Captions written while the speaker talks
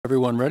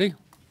Everyone ready?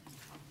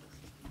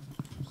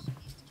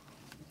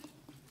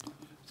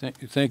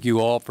 Thank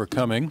you all for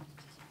coming.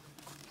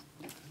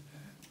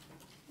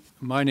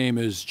 My name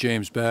is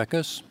James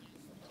Bacchus,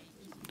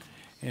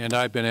 and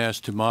I've been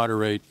asked to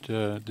moderate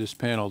this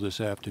panel this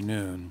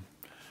afternoon.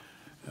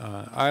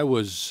 I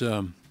was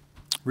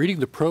reading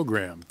the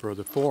program for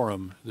the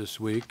forum this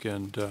week,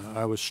 and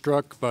I was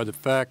struck by the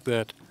fact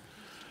that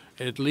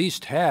at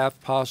least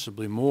half,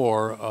 possibly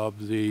more,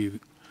 of the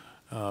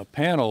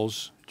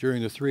panels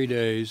during the 3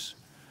 days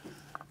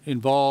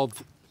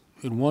involved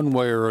in one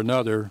way or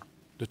another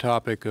the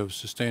topic of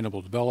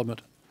sustainable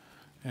development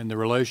and the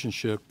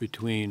relationship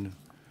between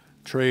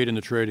trade and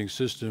the trading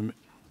system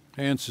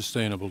and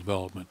sustainable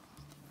development.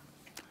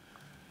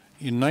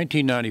 In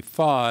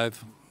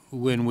 1995,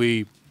 when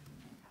we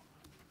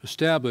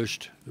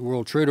established the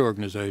World Trade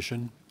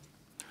Organization,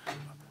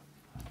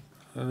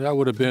 that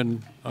would have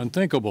been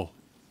unthinkable.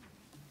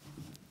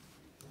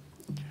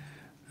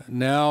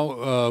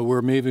 Now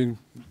we're moving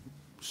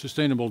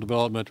sustainable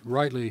development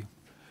rightly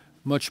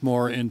much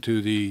more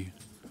into the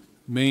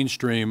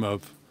mainstream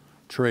of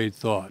trade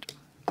thought.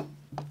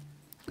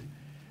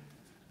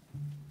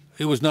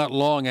 It was not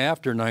long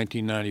after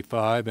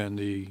 1995 and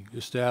the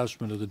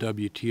establishment of the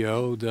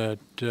WTO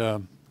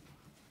that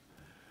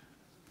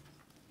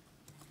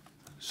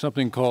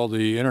something called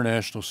the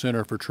International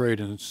Center for Trade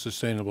and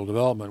Sustainable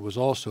Development was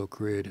also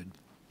created.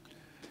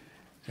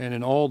 And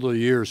in all the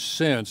years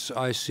since,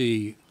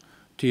 ICTSD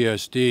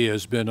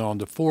has been on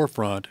the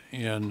forefront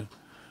in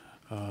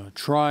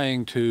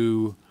trying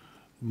to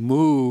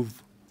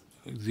move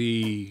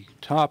the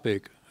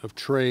topic of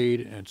trade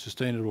and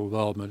sustainable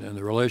development and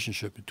the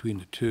relationship between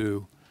the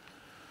two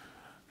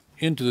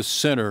into the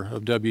center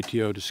of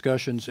WTO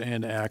discussions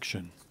and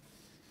action.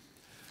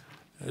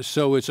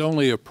 So it's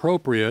only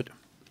appropriate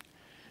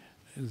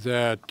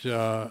that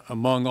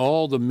among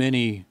all the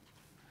many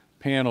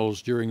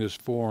panels during this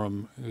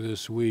forum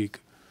this week,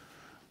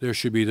 there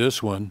should be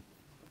this one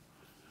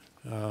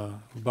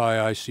by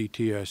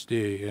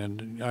ICTSD.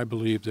 And I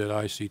believe that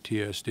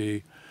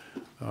ICTSD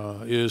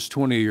is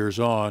 20 years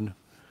on,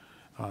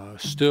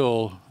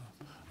 still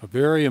a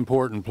very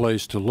important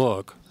place to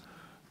look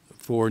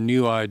for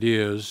new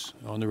ideas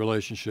on the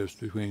relationships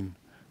between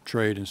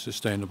trade and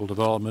sustainable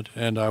development,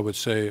 and I would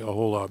say a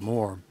whole lot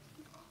more.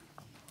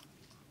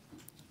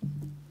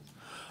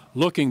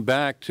 Looking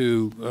back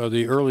to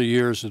the early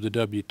years of the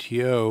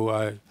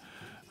WTO,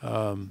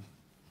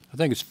 I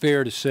think it's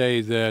fair to say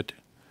that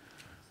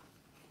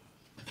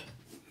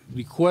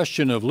the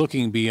question of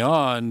looking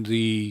beyond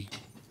the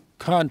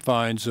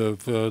confines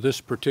of this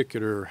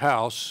particular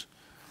house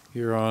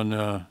here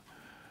on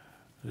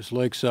this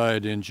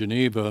lakeside in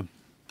Geneva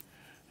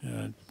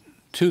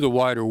to the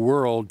wider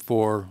world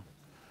for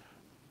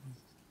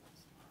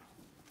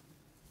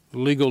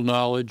legal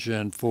knowledge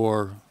and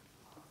for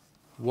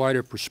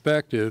wider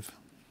perspective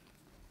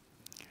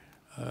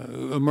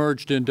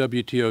emerged in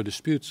WTO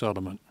dispute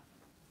settlement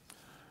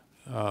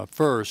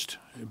first,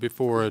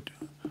 before it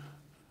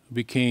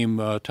became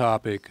a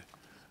topic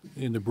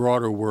in the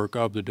broader work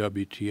of the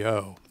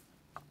WTO.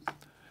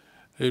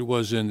 It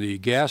was in the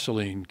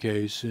gasoline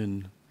case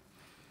in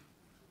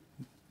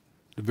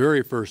the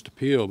very first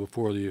appeal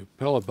before the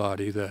appellate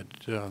body that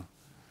the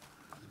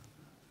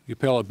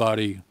appellate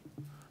body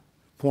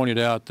pointed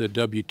out that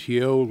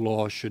WTO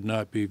law should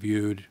not be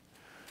viewed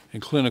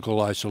in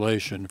clinical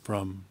isolation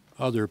from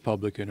other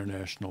public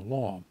international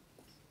law.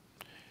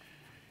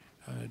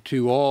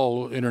 To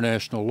all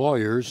international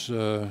lawyers,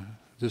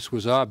 this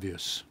was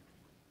obvious.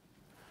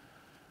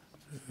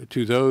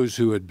 To those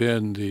who had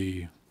been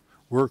the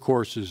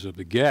workhorses of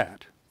the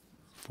GATT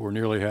for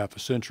nearly half a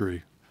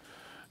century,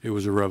 it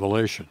was a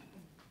revelation.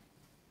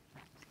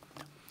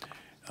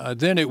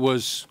 Then it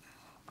was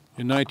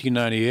in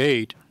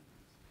 1998,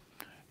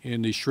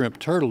 in the shrimp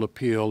turtle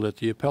appeal, that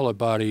the appellate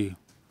body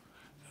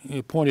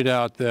pointed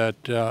out that,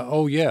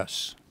 oh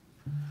yes,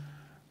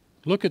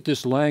 look at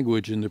this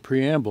language in the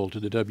preamble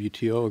to the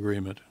WTO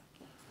agreement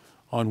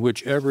on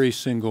which every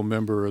single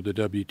member of the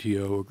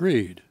WTO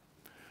agreed.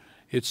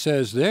 It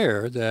says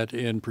there that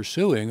in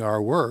pursuing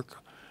our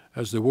work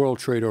as the World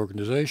Trade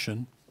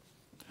Organization,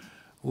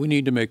 we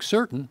need to make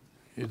certain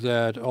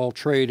that all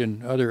trade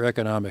and other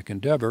economic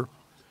endeavor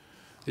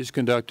is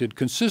conducted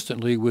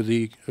consistently with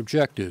the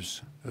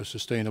objectives of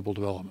sustainable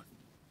development.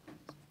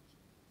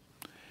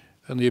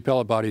 And the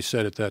appellate body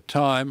said at that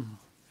time,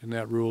 in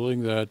that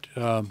ruling, that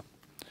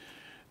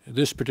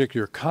this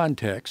particular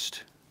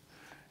context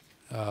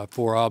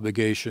for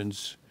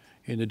obligations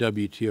in the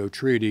WTO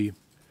treaty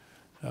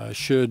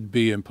should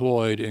be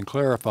employed in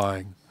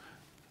clarifying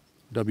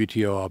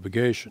WTO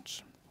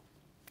obligations.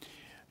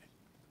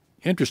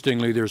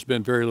 Interestingly, there's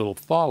been very little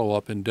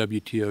follow-up in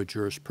WTO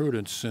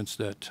jurisprudence since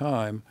that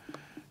time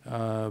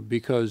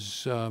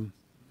because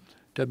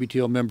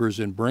WTO members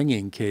in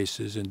bringing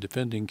cases and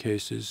defending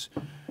cases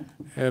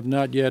have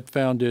not yet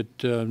found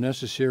it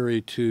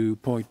necessary to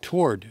point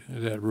toward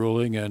that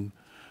ruling and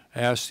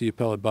ask the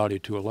appellate body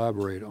to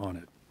elaborate on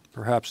it.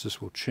 Perhaps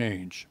this will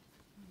change.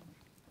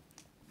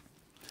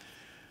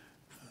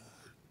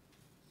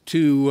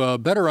 to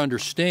better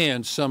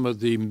understand some of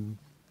the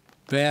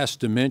vast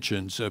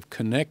dimensions of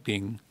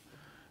connecting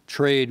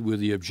trade with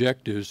the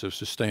objectives of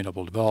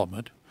sustainable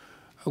development,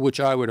 which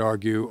I would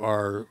argue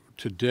are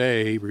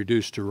today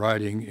reduced to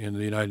writing in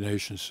the United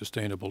Nations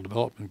Sustainable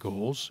Development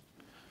Goals,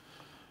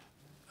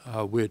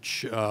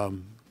 which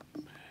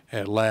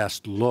at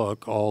last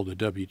look all the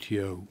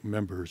WTO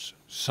members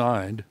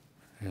signed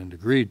and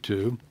agreed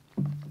to.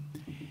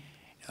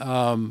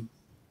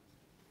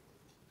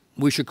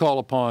 We should call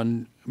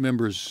upon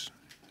members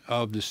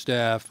of the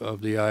staff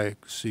of the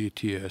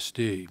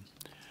ICTSD,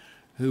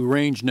 who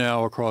range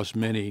now across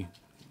many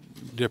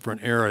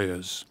different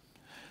areas.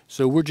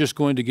 So we're just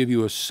going to give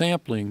you a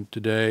sampling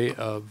today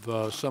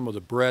of some of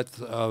the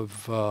breadth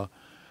of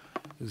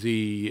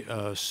the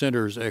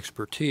center's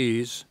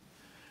expertise,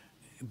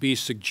 be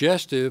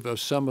suggestive of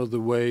some of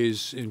the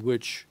ways in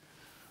which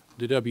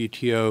the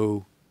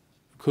WTO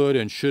could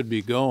and should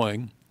be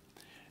going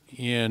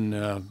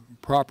in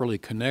properly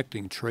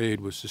connecting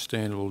trade with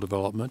sustainable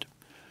development,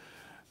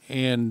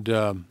 and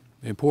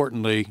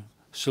importantly,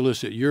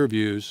 solicit your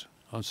views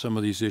on some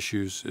of these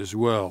issues as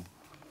well.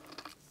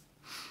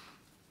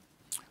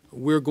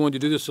 We're going to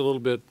do this a little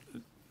bit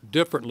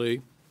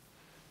differently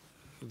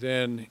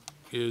than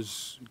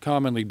is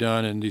commonly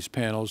done in these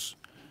panels.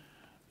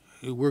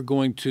 We're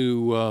going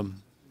to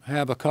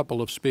have a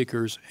couple of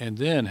speakers and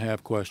then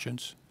have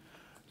questions,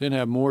 then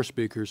have more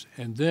speakers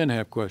and then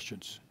have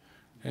questions,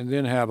 and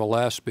then have a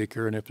last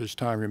speaker, and if there's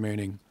time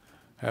remaining,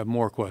 have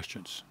more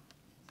questions.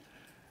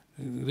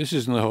 This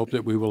is in the hope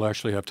that we will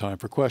actually have time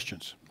for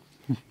questions.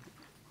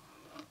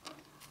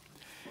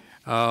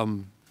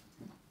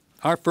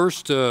 Our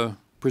first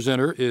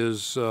presenter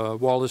is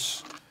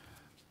Wallace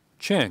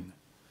CHENG,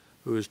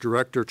 who is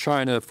Director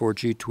China for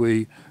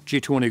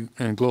G20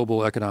 and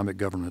Global Economic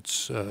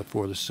Governance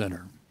for the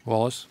Center.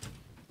 Wallace?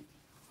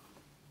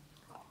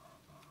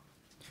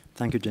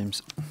 Thank you,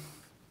 James.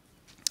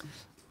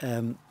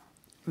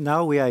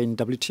 Now we are in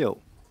WTO.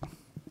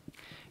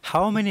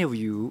 How many of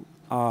you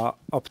are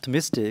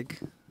optimistic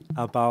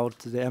about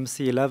the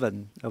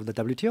MC11 of the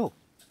WTO?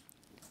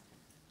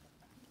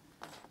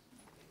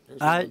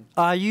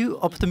 Are you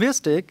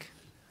optimistic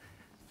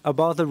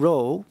about the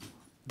role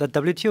that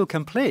WTO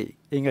can play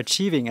in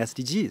achieving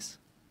SDGs?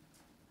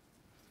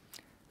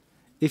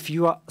 If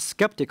you are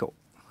skeptical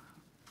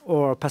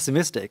or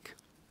pessimistic,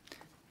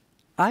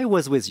 I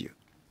was with you.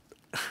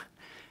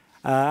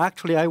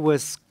 Actually, I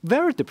was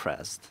very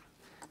depressed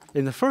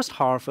in the first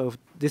half of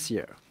this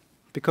year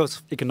because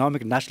of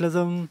economic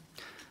nationalism,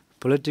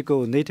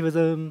 political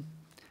nativism,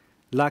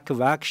 lack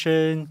of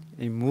action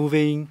in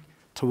moving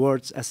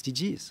towards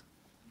SDGs.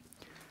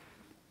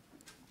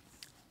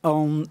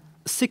 On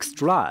 6th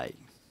July,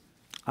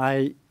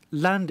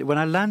 when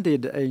I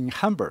landed in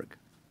Hamburg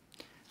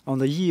on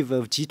the eve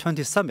of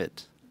G20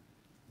 summit,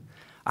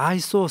 I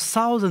saw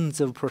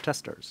thousands of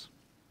protesters,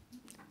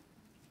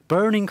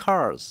 burning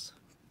cars,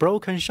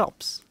 broken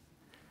shops,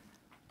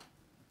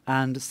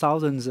 and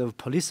thousands of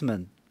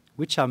policemen,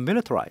 which are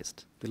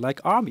militarized, they're like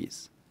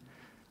armies.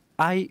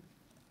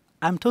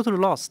 I'm totally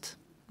lost.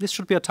 This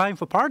should be a time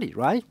for party,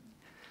 right?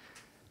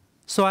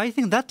 So I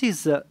think that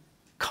is the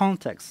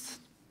context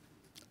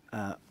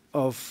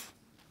of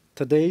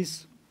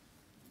today's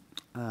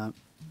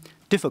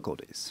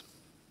difficulties.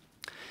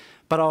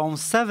 But on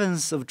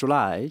 7th of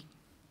July,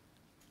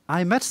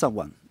 I met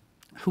someone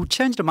who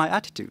changed my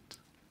attitude.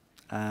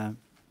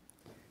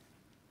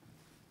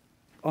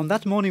 On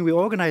that morning, we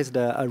organized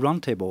a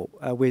roundtable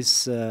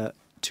with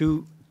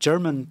 2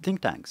 German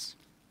think tanks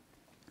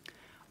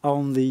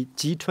on the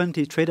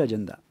G20 trade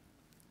agenda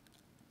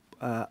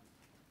and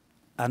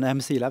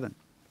MC11.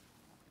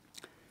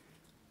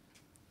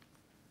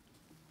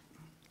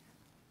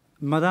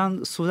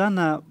 Madame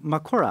Susana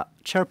Macora,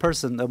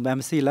 chairperson of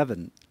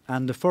MC11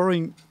 and the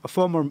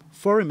former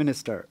foreign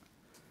minister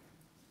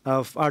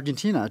of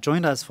Argentina,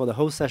 joined us for the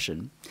whole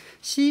session.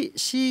 She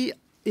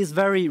is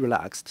very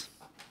relaxed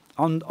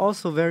and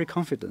also very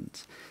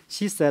confident.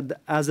 She said,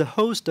 as a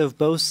host of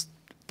both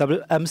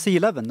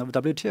MC11 of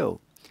WTO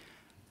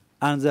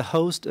and the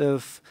host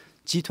of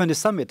G20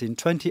 summit in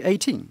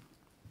 2018,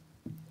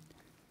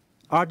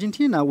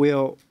 Argentina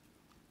will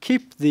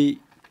keep the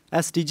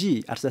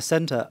SDG at the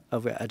center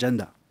of the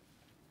agenda.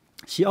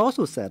 She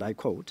also said, I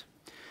quote,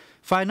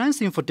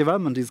 "Financing for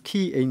development is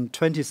key in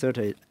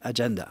 2030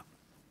 agenda.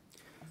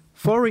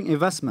 Foreign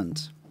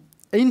investment,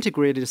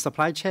 integrated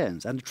supply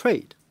chains, and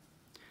trade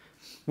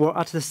were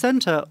at the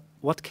center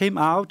what came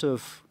out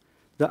of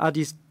the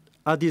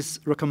Addis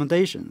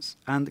recommendations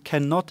and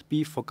cannot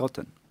be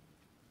forgotten."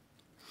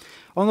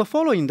 On the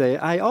following day,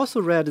 I also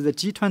read the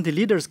G20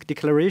 leaders'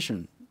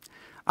 declaration.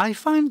 I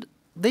find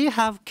they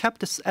have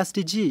kept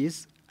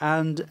SDGs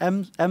and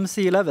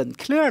MC11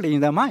 clearly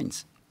in their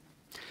minds.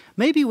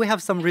 Maybe we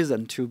have some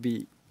reason to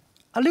be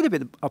a little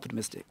bit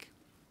optimistic.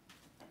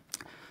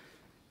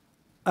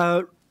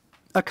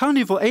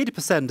 Accounting for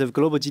 80% of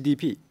global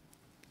GDP,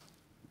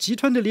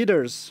 G20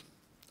 leaders,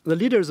 the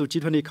leaders of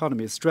G20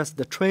 economies stress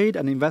that trade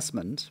and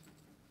investment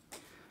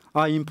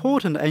are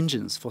important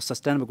engines for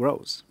sustainable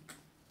growth.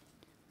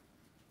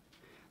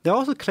 They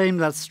also claim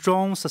that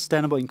strong,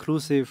 sustainable,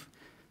 inclusive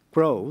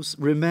growth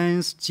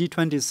remains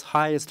G20's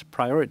highest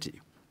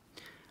priority.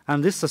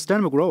 And this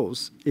sustainable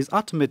growth is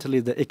ultimately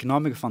the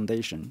economic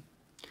foundation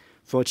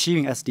for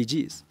achieving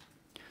SDGs.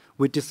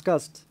 We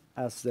discussed,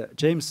 as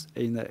James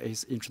in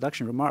his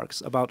introduction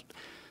remarks, about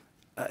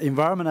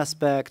environment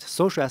aspect,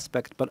 social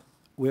aspect, but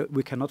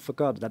we cannot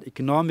forget that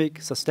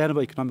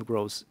sustainable economic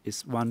growth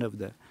is one of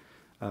the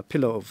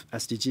pillar of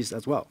SDGs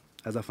as well,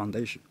 as a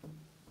foundation.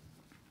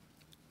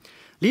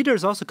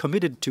 Leaders also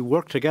committed to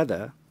work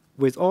together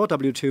with all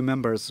WTO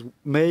members,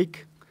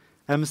 make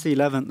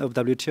MC11 of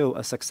WTO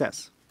a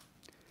success.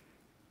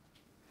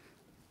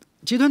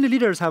 G20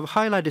 leaders have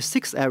highlighted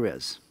 6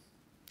 areas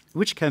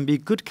which can be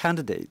good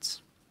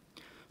candidates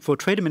for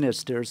trade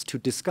ministers to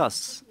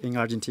discuss in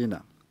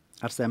Argentina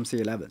at the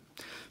MC11.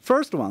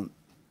 First one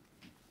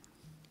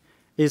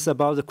is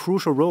about the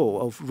crucial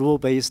role of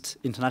rule-based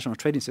international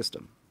trading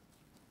system.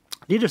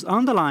 Leaders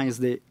underlines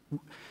the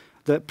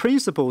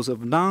principles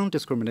of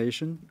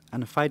non-discrimination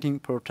and fighting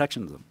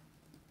protectionism.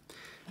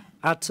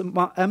 At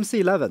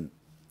MC11,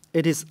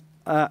 it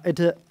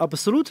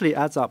absolutely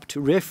adds up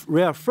to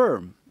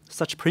reaffirm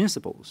such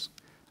principles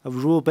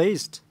of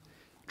rule-based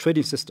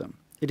trading system.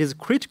 It is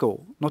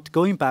critical not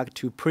going back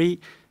to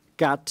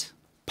pre-GATT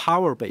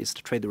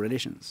power-based trade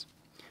relations,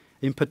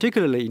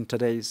 particularly in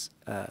today's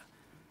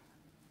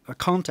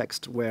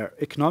context where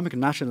economic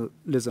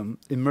nationalism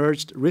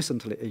emerged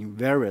recently in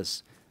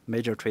various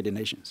major trading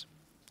nations.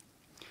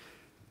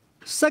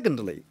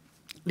 Secondly,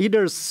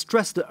 leaders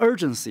stress the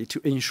urgency to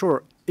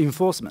ensure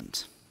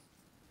enforcement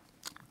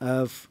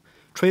of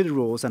trade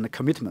rules and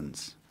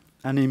commitments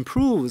and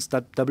improves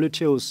that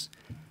WTO's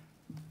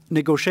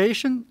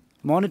negotiation,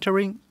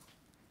 monitoring,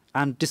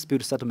 and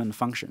dispute settlement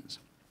functions.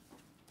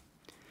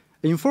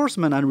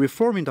 Enforcement and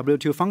reforming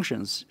WTO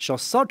functions shall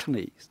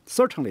certainly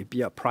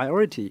be a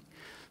priority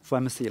for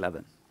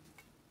MC11.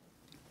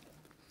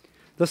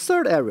 The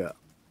third area,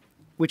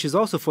 which is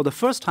also for the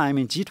first time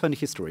in G20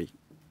 history,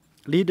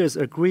 leaders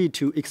agreed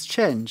to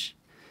exchange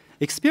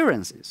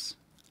experiences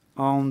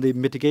on the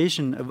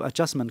mitigation of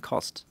adjustment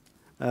cost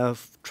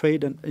of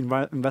trade and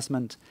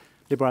investment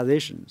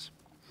liberalizations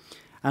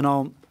and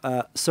on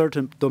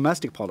certain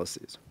domestic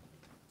policies.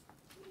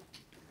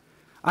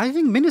 I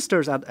think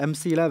ministers at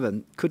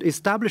MC11 could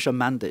establish a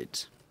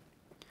mandate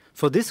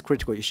for these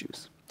critical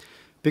issues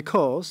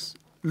because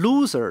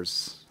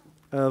losers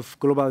of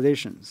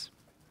globalizations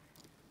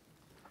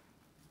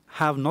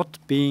have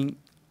not been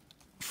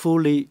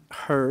fully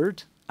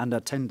heard and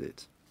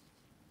attended.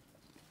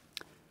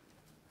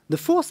 The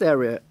fourth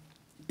area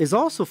is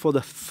also for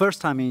the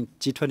first time in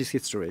G20's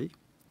history.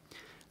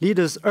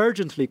 Leaders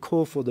urgently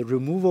call for the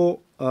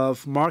removal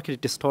of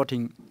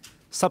market-distorting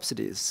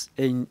subsidies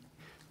in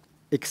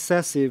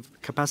excessive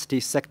capacity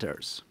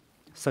sectors,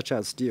 such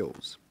as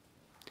steels,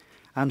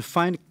 and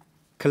find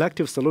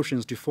collective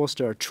solutions to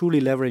foster a truly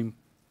leveling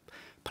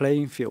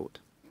playing field.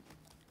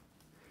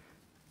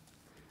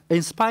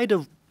 In spite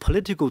of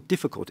political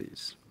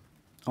difficulties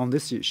on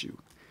this issue,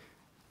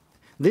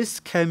 this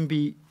can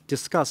be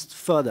discussed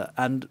further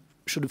and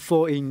should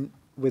fall in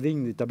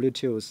within the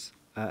WTO's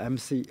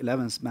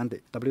MC11's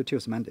mandate,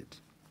 WTO's mandate.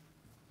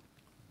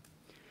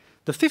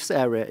 The fifth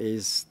area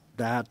is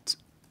about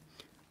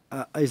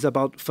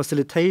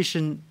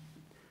facilitation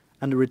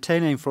and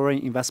retaining foreign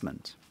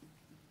investment.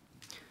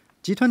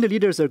 G20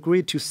 leaders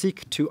agreed to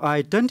seek to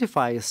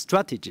identify a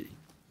strategy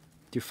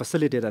to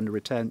facilitate and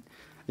retain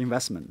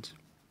investment.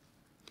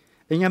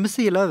 In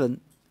MC11,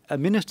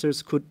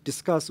 ministers could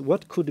discuss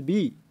what could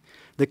be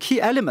the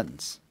key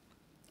elements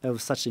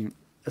of such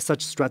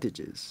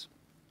strategies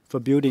for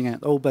building an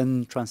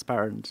open,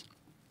 transparent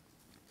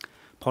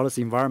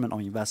policy environment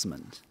on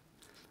investment.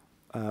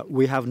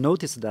 We have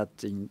noticed that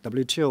in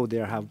WTO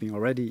there have been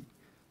already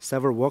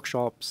several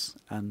workshops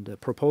and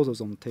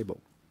proposals on the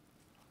table.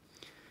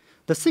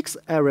 The 6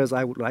 areas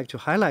I would like to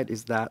highlight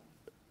is that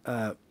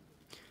the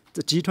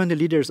G20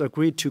 leaders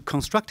agreed to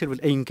constructively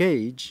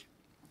engage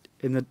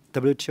in the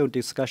WTO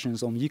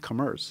discussions on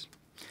e-commerce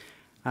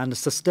and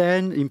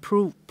sustain,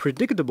 improve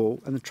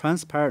predictable and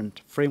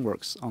transparent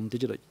frameworks on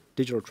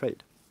digital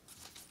trade.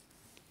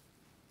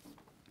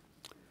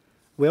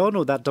 We all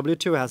know that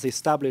WTO has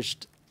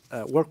established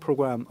a work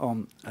program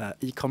on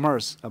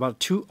e-commerce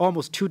about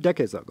almost 2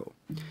 decades ago.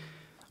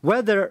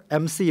 Whether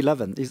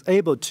MC11 is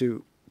able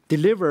to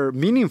deliver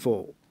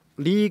meaningful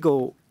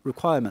legal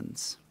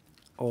requirements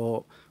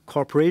or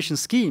cooperation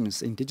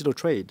schemes in digital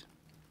trade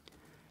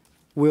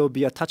will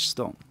be a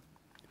touchstone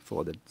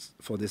for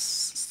this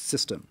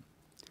system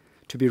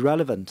to be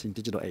relevant in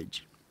digital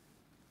age.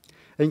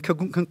 In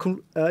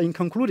concluding,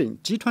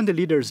 G20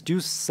 leaders do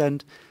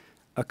send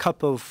a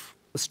couple of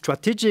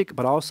strategic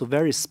but also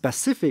very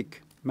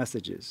specific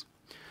messages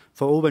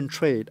for open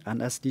trade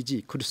and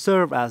SDG could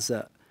serve as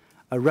a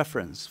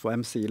reference for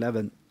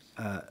MC11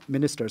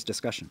 ministers'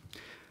 discussion.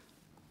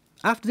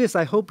 After this,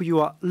 I hope you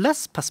are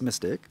less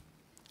pessimistic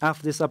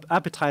after this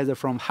appetizer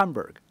from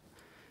Hamburg.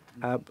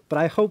 But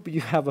I hope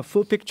you have a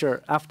full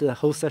picture after the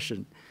whole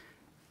session.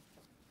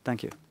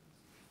 Thank you.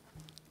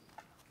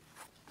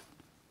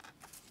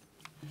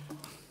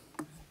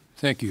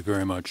 Thank you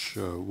very much,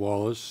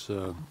 Wallace.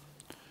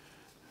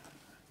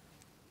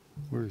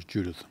 Where's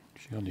Judith?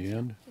 Is she on the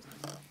end?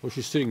 Oh,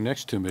 she's sitting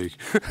next to me.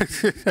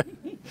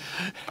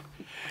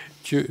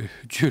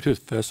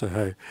 Judith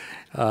Fessehaie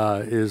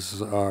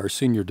is our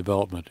senior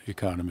development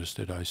economist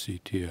at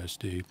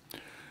ICTSD.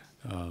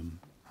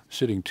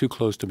 Sitting too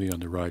close to me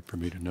on the right for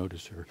me to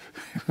notice her.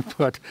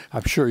 But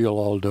I'm sure you'll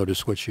all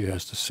notice what she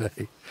has to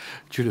say.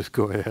 Judith,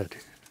 go ahead.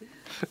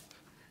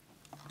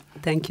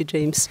 Thank you,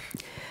 James.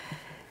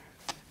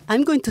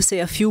 I'm going to say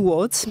a few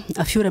words,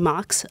 a few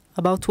remarks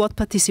about what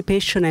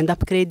participation and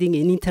upgrading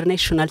in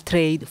international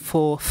trade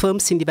for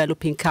firms in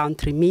developing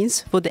countries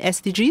means for the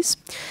SDGs,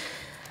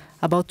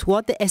 about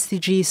what the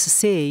SDGs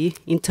say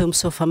in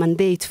terms of a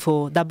mandate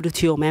for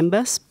WTO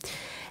members,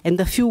 and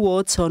a few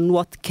words on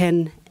what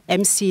can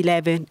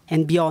MC11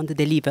 and beyond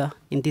deliver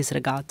in this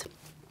regard.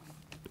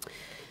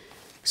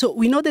 So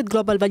we know that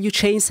global value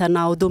chains are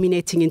now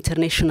dominating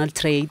international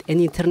trade and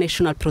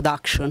international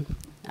production.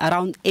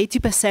 Around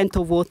 80%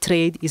 of world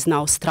trade is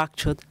now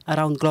structured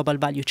around global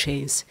value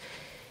chains.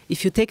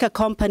 If you take a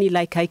company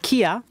like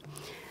IKEA,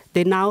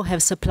 they now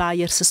have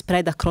suppliers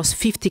spread across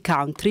 50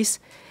 countries,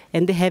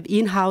 and they have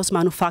in-house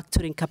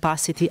manufacturing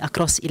capacity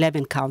across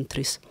 11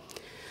 countries.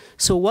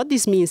 So what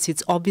this means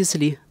is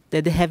obviously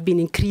that there have been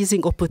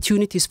increasing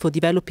opportunities for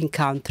developing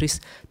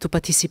countries to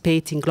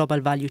participate in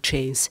global value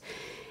chains.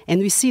 And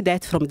we see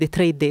that from the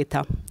trade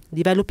data.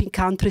 Developing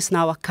countries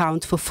now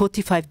account for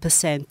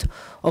 45%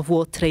 of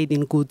world trade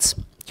in goods.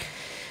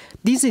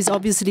 This has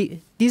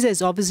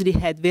obviously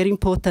had very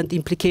important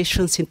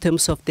implications in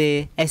terms of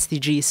the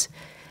SDGs.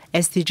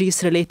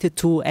 SDGs related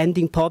to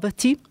ending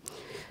poverty,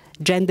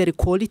 gender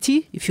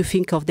equality, if you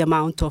think of the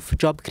amount of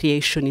job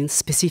creation in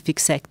specific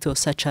sectors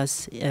such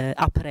as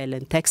apparel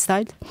and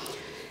textile.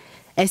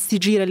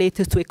 SDG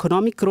related to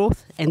economic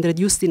growth and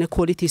reduced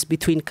inequalities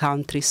between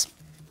countries.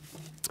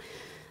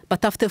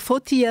 But after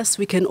 40 years,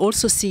 we can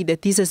also see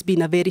that this has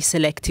been a very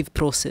selective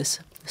process.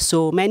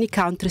 So many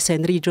countries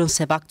and regions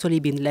have actually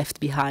been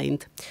left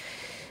behind.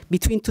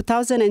 Between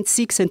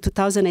 2006 and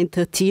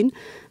 2013,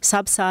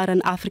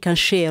 sub-Saharan African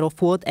share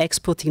of world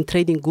export in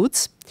trading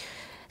goods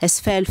has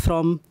fallen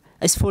from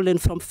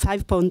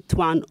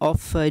 5.1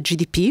 of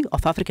GDP,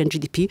 of African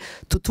GDP,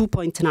 to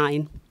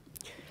 2.9.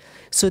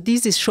 So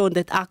this is shown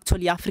that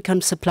actually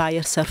African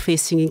suppliers are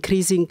facing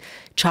increasing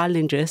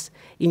challenges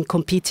in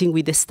competing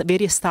with the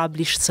very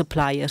established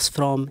suppliers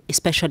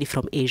especially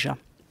from Asia.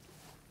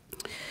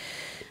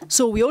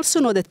 So we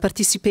also know that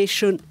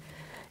participation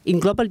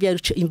in global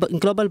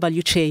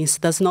value chains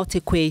does not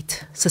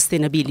equate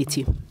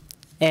sustainability.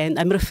 And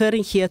I'm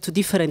referring here to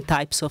different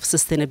types of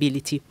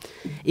sustainability: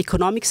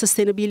 economic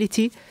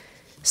sustainability,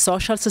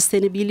 social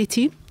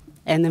sustainability,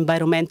 and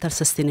environmental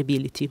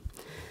sustainability.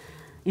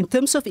 In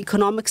terms of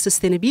economic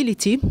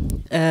sustainability,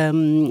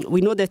 we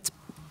know that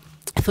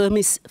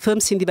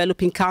firms in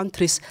developing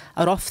countries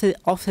are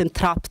often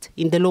trapped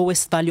in the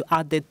lowest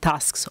value-added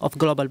tasks of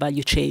global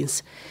value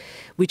chains,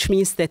 which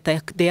means that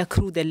they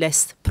accrue the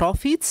less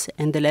profits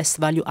and the less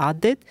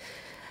value-added.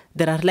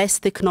 There are less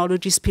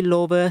technology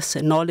spillovers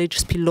and knowledge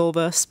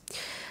spillovers.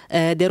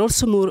 They're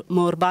also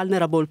more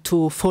vulnerable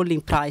to falling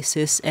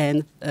prices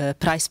and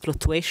price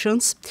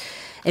fluctuations.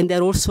 And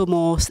they're also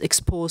more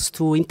exposed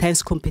to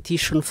intense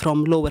competition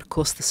from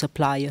lower-cost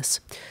suppliers.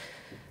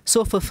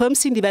 So for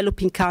firms in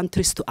developing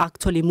countries to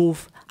actually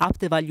move up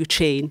the value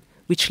chain,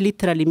 which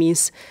literally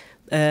means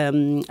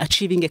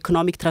achieving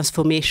economic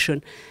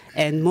transformation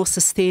and more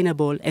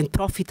sustainable and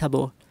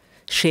profitable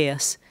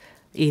shares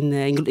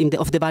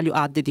of the value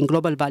added in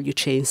global value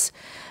chains,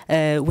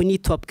 we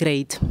need to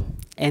upgrade.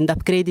 And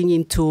upgrading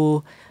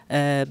into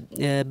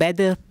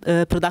better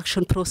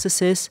production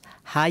processes,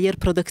 higher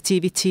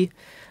productivity,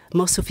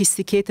 more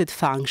sophisticated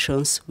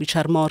functions, which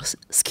are more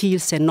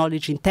skills and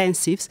knowledge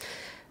intensive,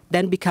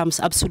 then becomes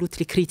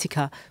absolutely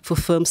critical for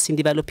firms in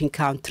developing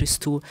countries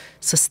to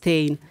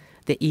sustain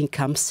the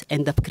incomes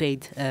and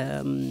upgrade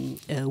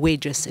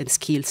wages and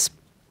skills.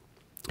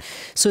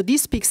 So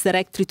this speaks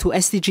directly to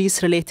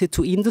SDGs related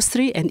to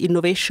industry and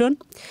innovation,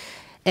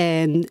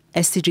 and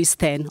SDGs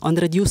 10 on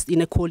reduced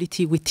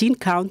inequality within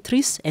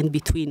countries and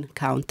between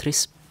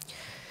countries.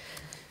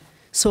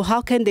 So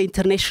how can the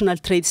international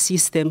trade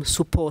system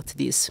support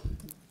this?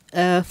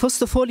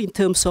 First of all, in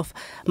terms of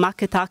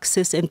market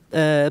access and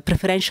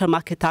preferential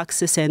market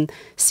access and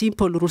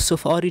simple rules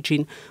of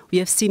origin, we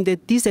have seen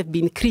that these have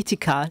been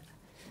critical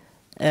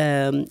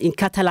in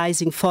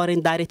catalyzing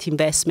foreign direct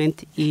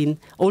investment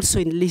also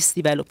in least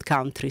developed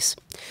countries.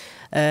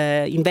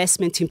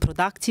 Investment in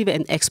productive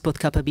and export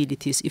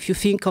capabilities. If you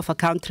think of a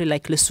country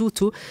like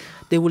Lesotho,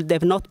 they would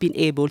have not been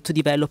able to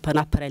develop an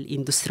apparel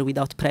industry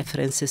without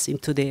preferences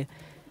into the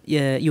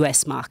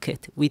US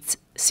market with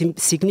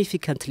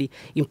significantly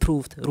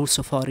improved rules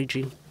of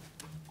origin.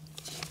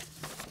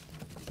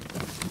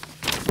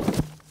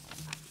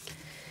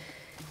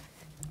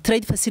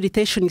 Trade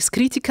facilitation is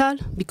critical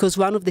because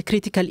one of the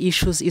critical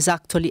issues is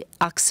actually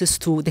access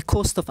to the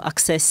cost of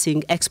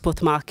accessing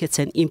export markets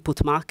and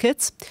input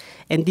markets,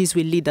 and this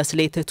will lead us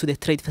later to the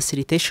trade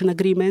facilitation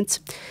agreements.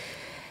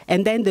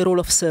 And then the role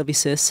of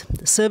services.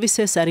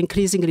 Services are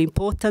increasingly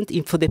important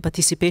for the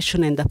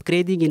participation and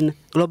upgrading in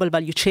global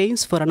value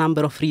chains for a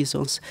number of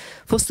reasons.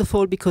 First of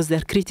all, because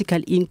they're critical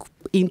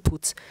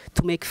inputs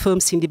to make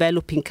firms in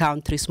developing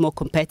countries more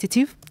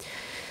competitive.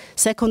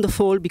 Second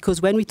of all,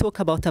 because when we talk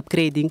about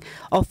upgrading,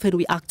 often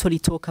we actually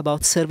talk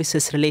about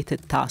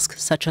services-related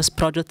tasks, such as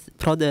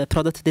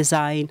product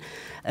design,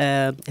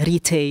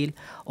 retail,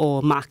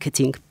 or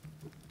marketing.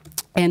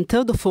 And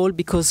third of all,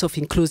 because of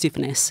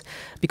inclusiveness,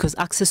 because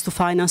access to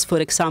finance,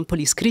 for example,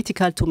 is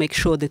critical to make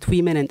sure that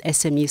women and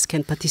SMEs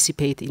can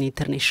participate in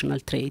international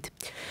trade.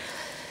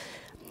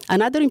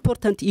 Another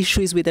important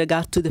issue is with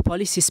regard to the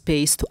policy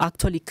space to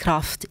actually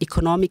craft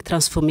economic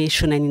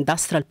transformation and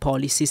industrial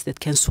policies that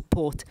can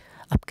support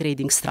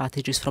upgrading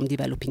strategies from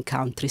developing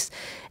countries.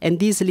 And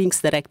this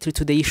links directly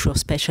to the issue of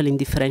special and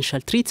differential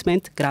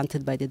treatment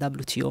granted by the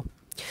WTO.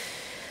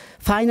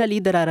 Finally,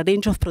 there are a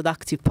range of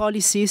productive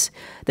policies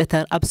that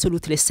are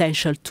absolutely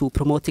essential to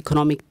promote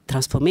economic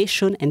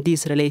transformation, and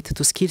these relate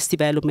to skills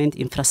development,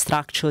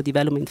 infrastructure,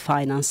 development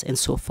finance, and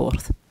so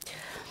forth.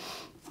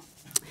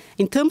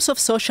 In terms of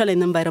social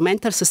and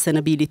environmental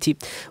sustainability,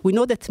 we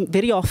know that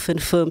very often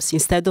firms,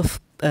 instead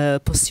of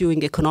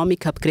pursuing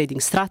economic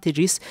upgrading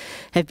strategies,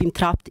 have been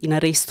trapped in a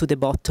race to the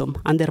bottom,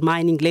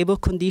 undermining labor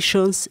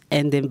conditions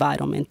and the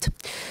environment.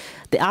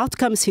 The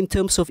outcomes in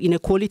terms of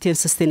inequality and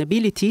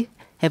sustainability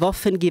have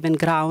often given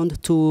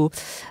ground to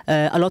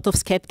a lot of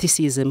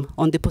skepticism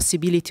on the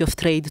possibility of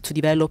trade to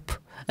develop,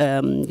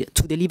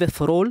 to deliver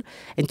for all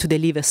and to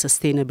deliver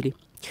sustainably.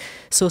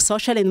 So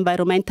social and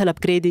environmental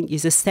upgrading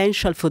is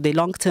essential for the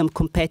long-term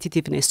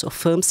competitiveness of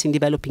firms in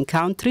developing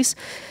countries,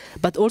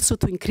 but also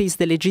to increase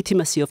the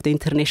legitimacy of the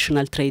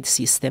international trade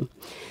system.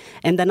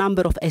 And a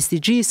number of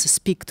SDGs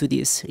speak to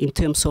this in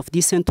terms of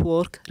decent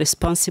work,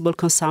 responsible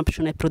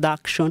consumption and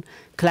production,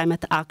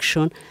 climate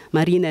action,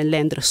 marine and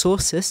land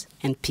resources,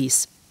 and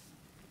peace.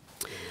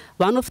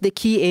 One of the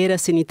key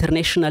areas in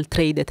international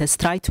trade that has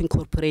tried to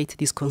incorporate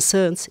these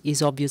concerns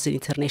is obviously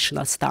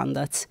international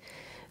standards,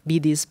 be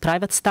these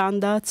private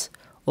standards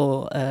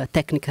or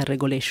technical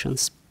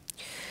regulations.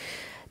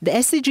 The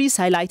SDGs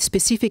highlight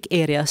specific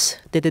areas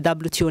that the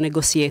WTO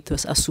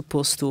negotiators are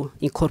supposed to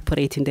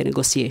incorporate in the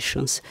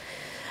negotiations.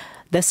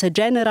 There's a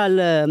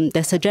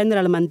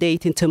general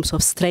mandate in terms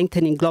of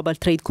strengthening global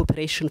trade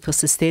cooperation for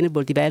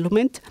sustainable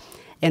development,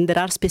 and there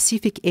are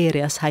specific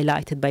areas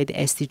highlighted by the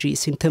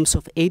SDGs in terms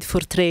of aid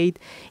for trade,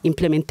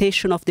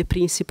 implementation of the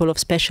principle of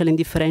special and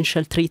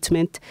differential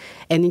treatment,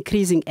 and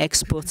increasing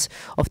exports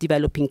of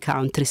developing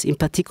countries, in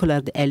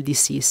particular the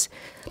LDCs,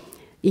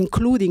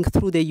 including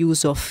through the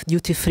use of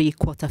duty-free,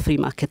 quota-free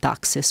market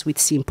access with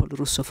simple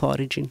rules of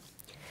origin.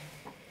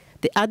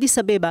 The Addis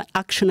Ababa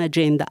Action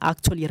Agenda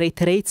actually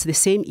reiterates the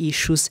same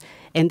issues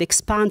and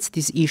expands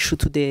this issue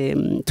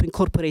to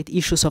incorporate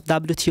issues of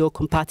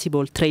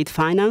WTO-compatible trade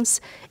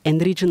finance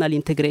and regional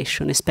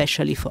integration,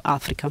 especially for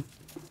Africa.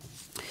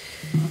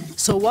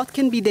 So what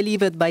can be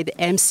delivered by the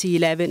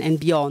MC11 and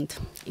beyond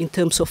in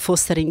terms of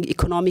fostering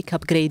economic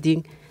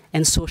upgrading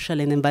and social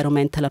and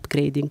environmental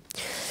upgrading?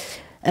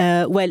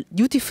 Well,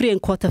 duty-free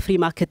and quota-free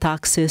market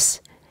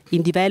access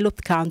in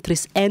developed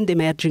countries and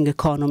emerging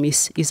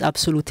economies is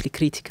absolutely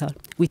critical,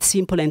 with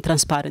simple and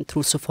transparent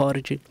rules of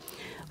origin.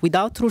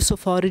 Without rules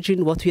of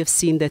origin, what we have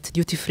seen that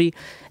duty-free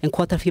and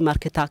quota-free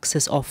market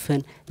access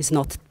often has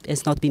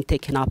not been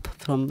taken up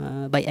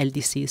by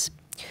LDCs.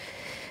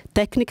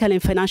 Technical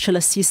and financial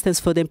assistance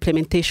for the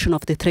implementation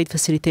of the trade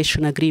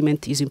facilitation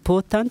agreement is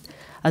important,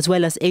 as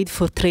well as aid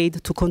for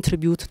trade to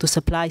contribute to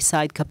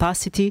supply-side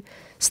capacity,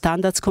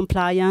 standards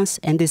compliance,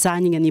 and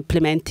designing and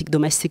implementing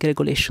domestic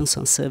regulations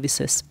on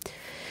services.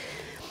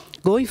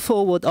 Going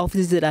forward,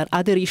 obviously, there are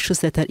other issues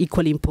that are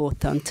equally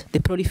important: the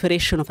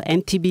proliferation of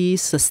NTBs,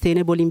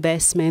 sustainable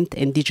investment,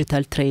 and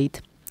digital trade.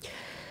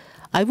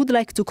 I would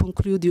like to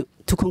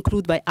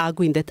conclude by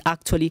arguing that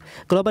actually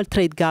global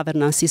trade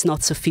governance is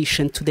not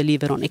sufficient to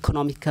deliver on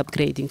economic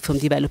upgrading from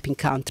developing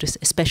countries,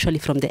 especially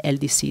from the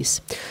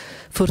LDCs,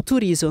 for two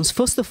reasons.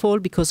 First of all,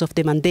 because of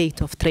the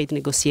mandate of trade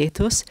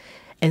negotiators,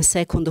 and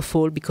second of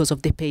all, because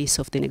of the pace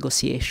of the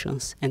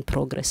negotiations and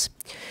progress.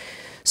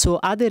 So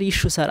other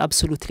issues are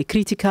absolutely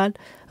critical: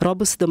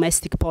 robust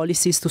domestic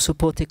policies to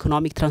support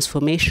economic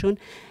transformation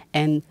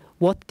and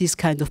what these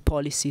kind of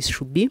policies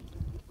should be.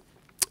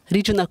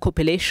 Regional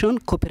cooperation,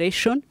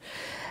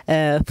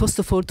 first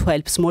of all, to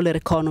help smaller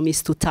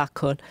economies to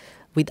tackle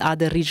with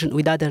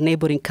other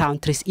neighboring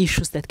countries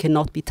issues that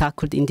cannot be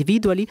tackled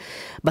individually,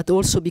 but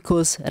also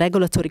because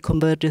regulatory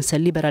convergence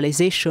and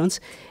liberalizations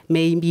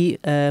may be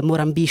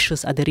more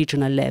ambitious at the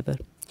regional level.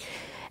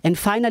 And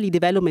finally,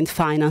 development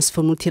finance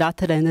for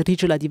multilateral and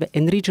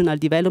regional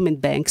development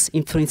banks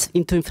into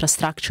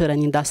infrastructure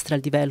and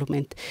industrial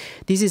development.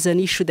 This is an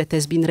issue that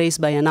has been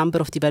raised by a number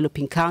of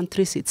developing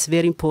countries. It's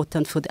very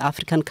important for the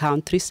African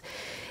countries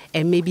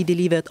and may be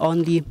delivered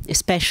only,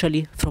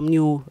 especially from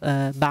new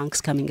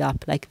banks coming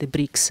up, like the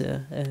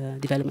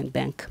BRICS Development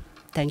Bank.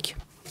 Thank you.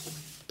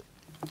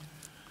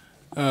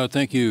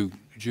 Thank you,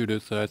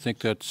 Judith. I think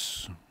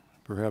that's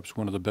perhaps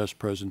one of the best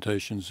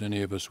presentations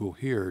any of us will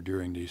hear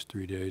during these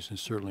 3 days, and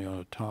certainly on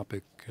a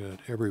topic that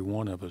every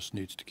one of us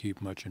needs to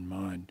keep much in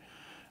mind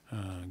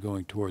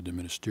going toward the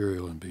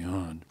ministerial and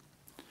beyond.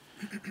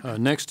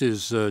 Next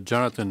is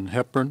Jonathan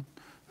Hepburn,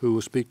 who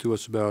will speak to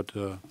us about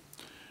the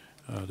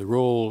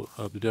role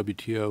of the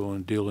WTO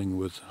in dealing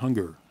with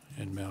hunger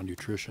and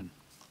malnutrition.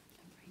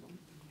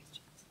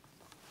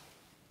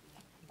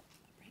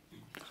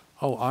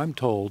 Oh, I'm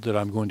told that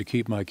I'm going to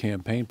keep my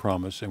campaign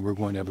promise, and we're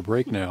going to have a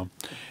break now.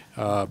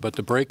 But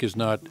the break is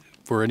not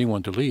for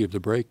anyone to leave. The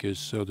break is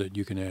so that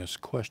you can ask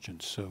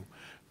questions. So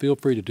feel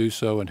free to do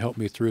so and help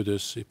me through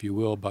this, if you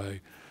will, by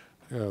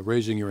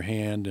raising your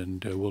hand,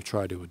 and we'll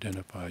try to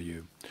identify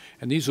you.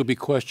 And these will be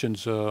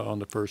questions on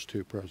the first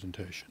two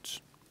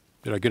presentations.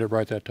 Did I get it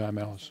right that time,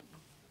 Alice?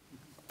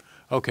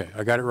 Okay,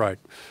 I got it right.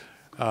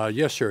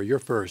 Yes, sir, you're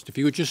first. If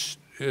you would just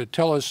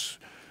tell us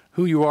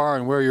who you are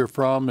and where you're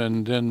from,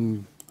 and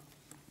then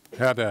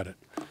have at it.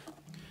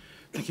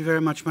 Thank you very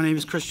much. My name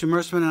is Christian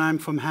Mersman, and I'm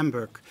from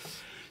Hamburg.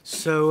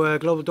 So,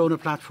 Global Donor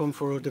Platform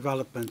for Rural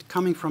Development.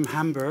 Coming from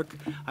Hamburg,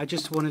 I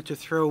just wanted to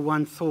throw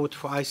one thought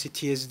for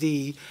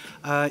ICTSD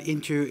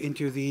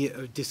into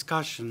the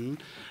discussion,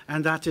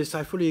 and that is,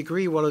 I fully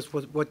agree, Wallace,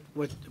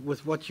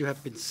 with what you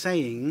have been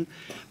saying,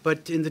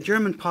 but in the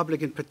German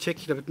public in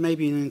particular, but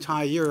maybe in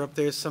entire Europe,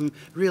 there's some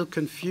real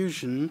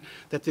confusion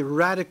that the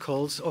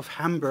radicals of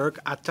Hamburg,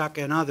 Attac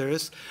and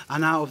others, are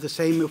now of the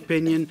same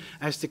opinion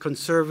as the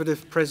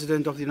conservative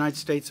president of the United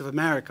States of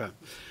America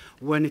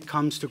when it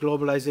comes to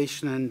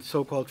globalization and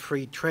so-called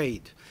free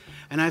trade.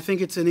 And I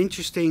think it's an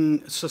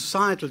interesting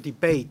societal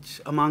debate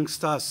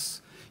amongst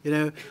us. You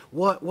know,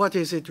 what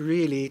is it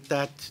really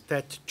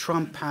that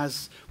Trump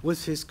has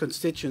with his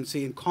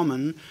constituency in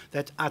common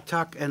that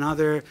Attac and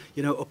other,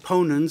 you know,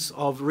 opponents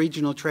of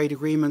regional trade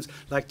agreements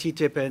like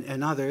TTIP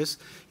and others,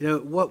 you know,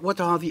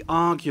 what are the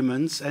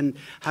arguments and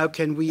how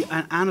can we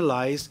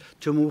analyze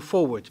to move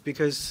forward?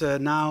 Because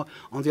now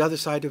on the other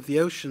side of the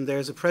ocean,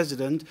 there's a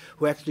president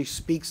who actually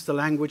speaks the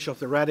language of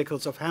the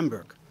radicals of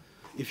Hamburg.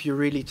 If you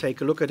really take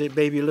a look at it,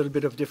 maybe a little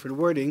bit of different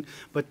wording,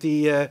 but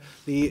the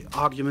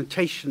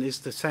argumentation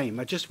is the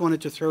same. I just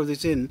wanted to throw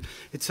this in.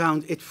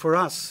 For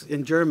us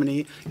in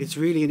Germany, it's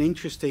really an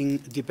interesting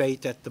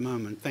debate at the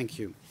moment. Thank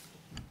you.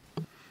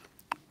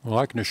 Well,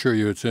 I can assure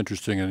you it's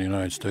interesting in the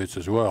United States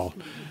as well.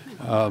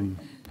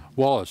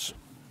 Wallace,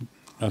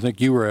 I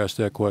think you were asked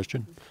that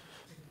question.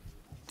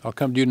 I'll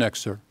come to you next,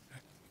 sir.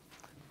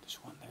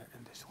 This one there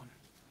and this one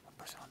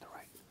person on the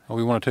right. Oh,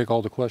 we want to take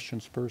all the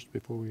questions first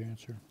before we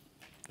answer?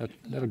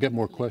 That'll get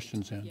more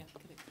questions in.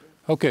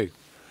 Okay,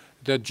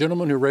 that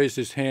gentleman who raised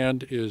his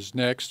hand is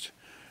next,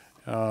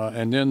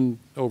 and then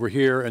over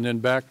here, and then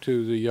back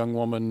to the young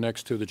woman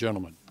next to the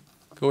gentleman.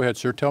 Go ahead,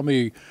 sir. Tell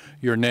me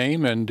your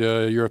name and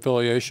your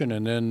affiliation,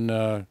 and then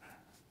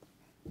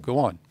go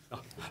on.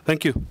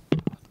 Thank you.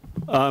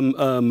 I'm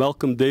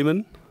Malcolm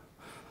Damon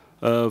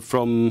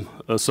from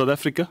South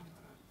Africa,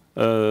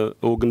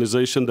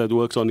 organization that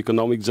works on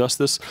economic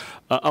justice.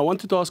 I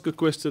wanted to ask a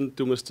question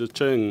to Mr.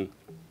 CHENG.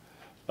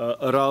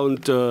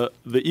 Around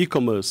the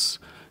e-commerce.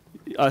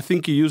 I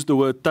think he used the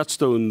word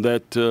touchstone,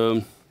 that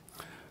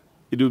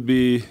it would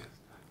be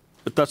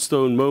a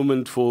touchstone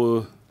moment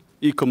for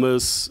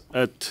e-commerce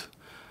at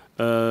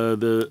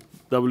the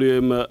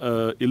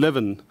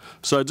WM11.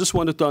 So I just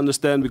wanted to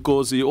understand,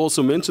 because he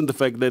also mentioned the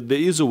fact that there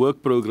is a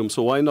work program,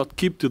 so why not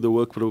keep to the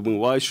work program?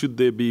 Why should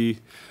there be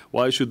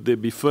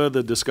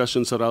further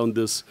discussions around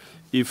this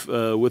if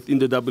within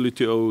the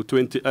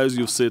WTO, as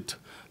you've said,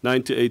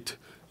 98,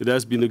 it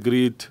has been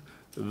agreed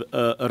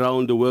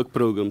around the work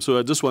program. So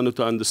I just wanted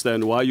to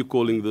understand why you're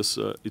calling this,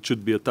 it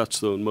should be a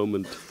touchstone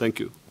moment.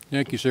 Thank you.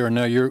 Thank you, sir.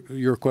 Now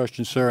your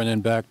question, sir, and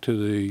then back to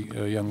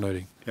the young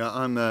lady. Yeah,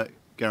 I'm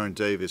Garen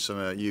Davis. I'm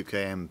a UK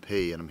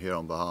MP, and I'm here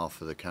on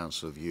behalf of the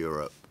Council of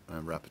Europe.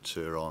 I'm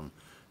rapporteur on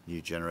new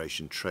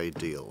generation trade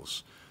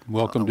deals.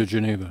 Welcome to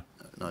Geneva.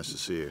 Nice to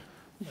see you.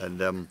 And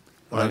I'm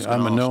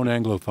a known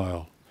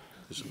Anglophile.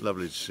 It's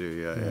lovely to see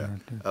you, yeah.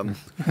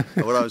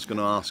 What I was going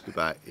to ask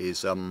about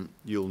is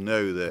you'll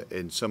know that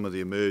in some of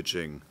the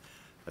emerging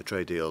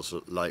trade deals,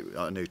 like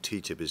I know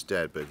TTIP is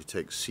dead, but if you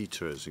take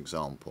CETA as an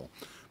example,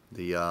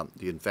 the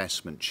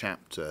investment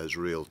chapter has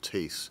real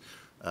teeth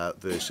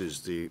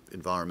versus the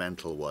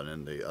environmental one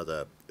and the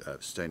other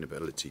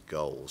sustainability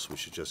goals,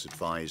 which are just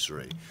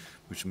advisory,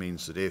 which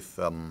means that if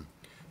an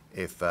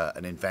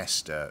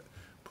investor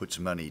puts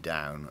money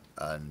down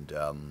and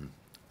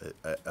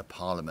a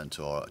parliament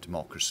or a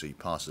democracy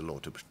passes a law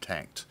to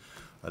protect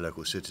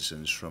local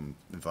citizens from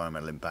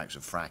environmental impacts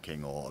of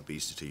fracking or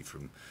obesity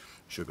from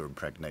sugar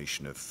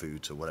impregnation of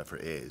foods or whatever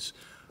it is,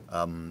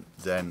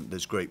 then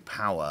there's great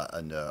power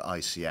under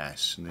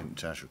ICS and the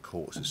international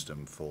court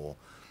system for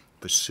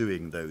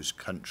pursuing those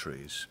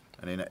countries.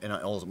 And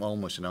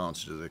almost in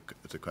answer to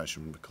the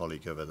question from the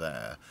colleague over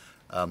there,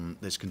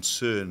 there's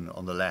concern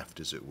on the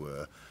left, as it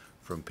were,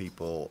 from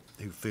people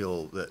who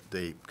feel that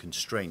the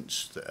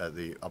constraints,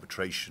 the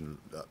arbitration,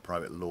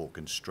 private law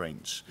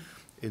constraints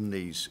in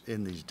these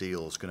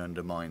deals can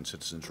undermine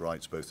citizens'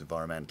 rights, both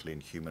environmentally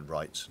and human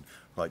rights and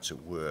rights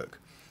at work.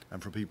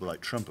 and from people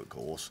like Trump, of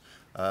course,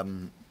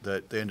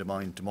 that they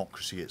undermine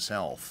democracy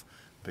itself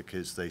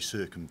because they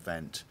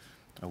circumvent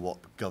what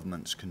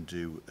governments can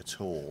do at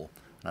all.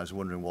 And I was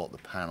wondering what the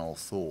panel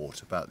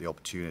thought about the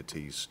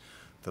opportunities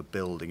for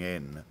building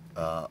in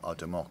our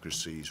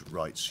democracies,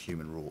 rights,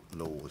 human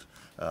laws,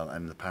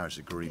 and the Paris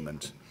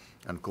Agreement,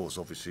 and of course,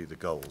 obviously, the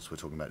goals we're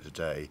talking about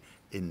today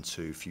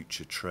into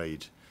future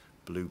trade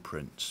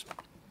blueprints.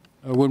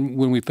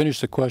 When we finish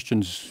the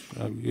questions,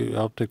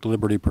 I'll take the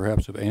liberty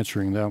perhaps of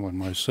answering that one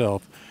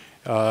myself.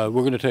 We're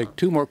going to take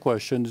two more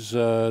questions,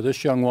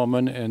 this young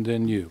woman and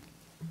then you.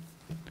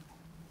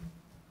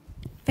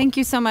 Thank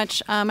you so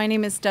much. My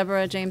name is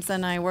Deborah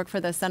Jameson. I work for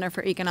the Center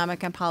for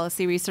Economic and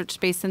Policy Research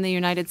based in the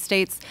United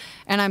States,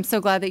 and I'm so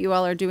glad that you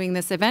all are doing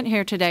this event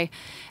here today.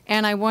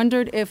 And I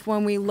wondered if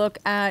when we look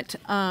at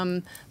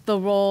the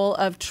role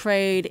of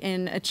trade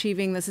in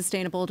achieving the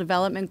Sustainable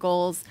Development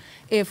Goals,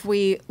 if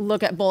we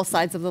look at both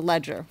sides of the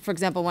ledger. For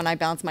example, when I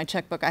balance my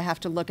checkbook, I have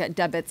to look at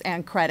debits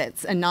and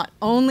credits, and not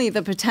only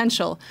the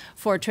potential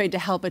for trade to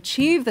help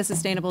achieve the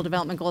Sustainable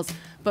Development Goals,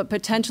 but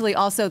potentially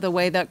also the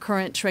way that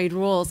current trade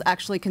rules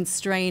actually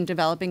constrain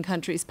developing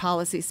countries'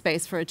 policy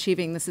space for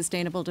achieving the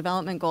Sustainable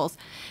Development Goals.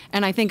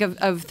 And I think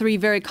of three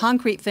very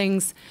concrete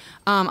things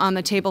on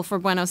the table for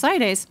Buenos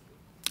Aires.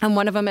 And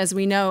one of them, as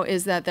we know,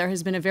 is that there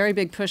has been a very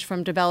big push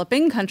from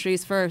developing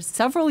countries for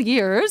several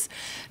years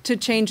to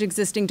change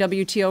existing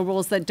WTO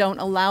rules that don't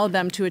allow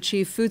them to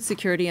achieve food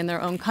security in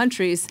their own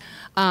countries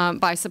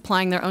by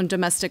supplying their own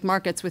domestic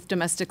markets with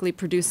domestically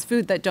produced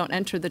food that don't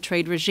enter the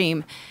trade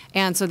regime.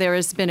 And so there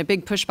has been a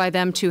big push by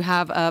them to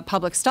have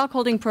public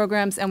stockholding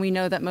programs, and we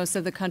know that most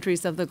of the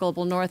countries of the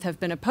global north have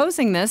been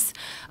opposing this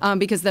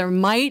because there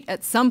might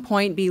at some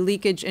point be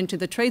leakage into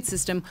the trade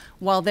system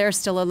while they're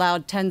still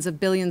allowed tens of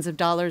billions of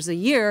dollars a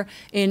year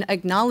in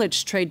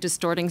acknowledged trade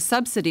distorting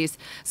subsidies.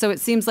 So it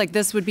seems like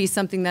this would be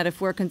something that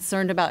if we're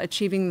concerned about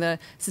achieving the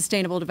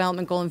Sustainable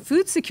Development Goal in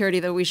food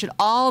security, that we should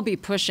all be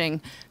pushing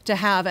to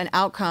have an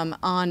outcome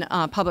on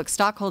public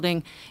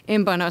stockholding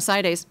in Buenos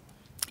Aires.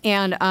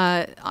 And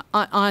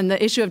on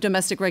the issue of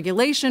domestic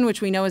regulation,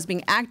 which we know is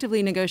being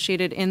actively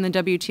negotiated in the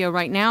WTO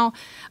right now,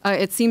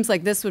 it seems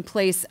like this would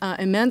place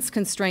immense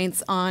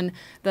constraints on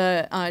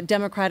the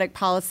democratic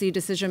policy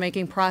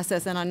decision-making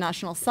process and on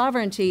national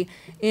sovereignty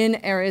in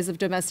areas of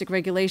domestic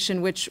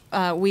regulation, which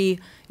we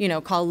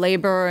call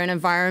labor and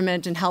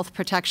environment and health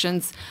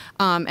protections,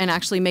 and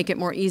actually make it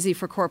more easy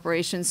for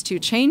corporations to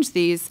change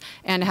these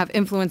and have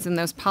influence in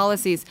those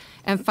policies.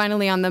 And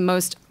finally, on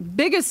the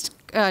biggest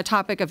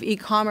topic of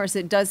e-commerce,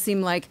 it does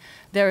seem like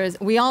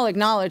we all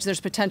acknowledge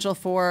there's potential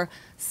for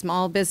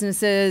small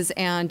businesses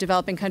and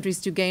developing countries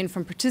to gain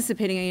from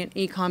participating in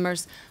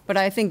e-commerce, but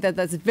I think that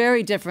that's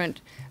very different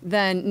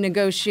than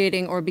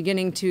negotiating or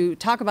beginning to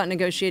talk about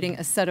negotiating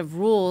a set of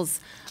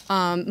rules,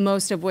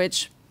 most of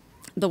which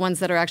the ones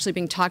that are actually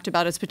being talked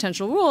about as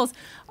potential rules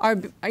are,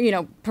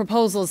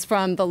 proposals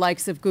from the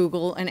likes of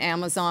Google and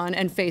Amazon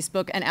and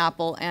Facebook and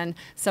Apple and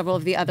several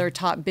of the other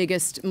top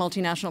biggest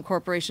multinational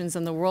corporations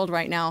in the world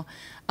right now.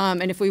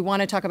 And if we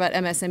want to talk about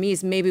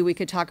MSMEs, maybe we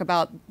could talk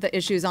about the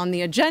issues on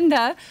the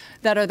agenda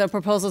that are the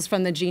proposals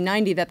from the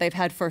G90 that they've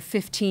had for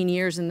 15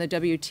 years in the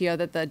WTO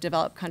that the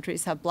developed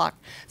countries have blocked.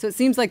 So it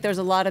seems like there's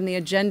a lot on the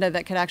agenda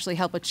that could actually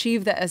help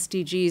achieve the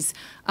SDGs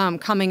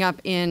coming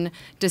up in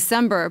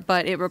December,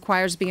 but it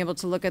requires being able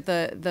to look at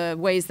the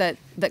ways that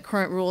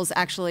current rules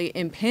actually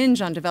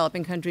impinge on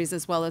developing countries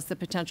as well as the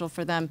potential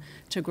for them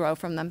to grow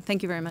from them.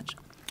 Thank you very much.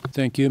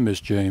 Thank you,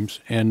 Ms.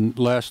 James. And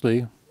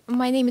lastly,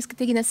 my name is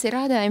Caterina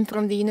Serrada. I'm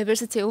from the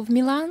University of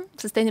Milan,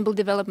 Sustainable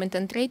Development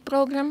and Trade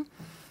Program.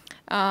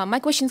 My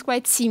question is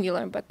quite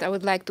similar, but I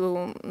would like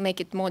to make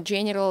it more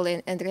general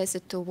and address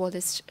it to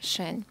Wallace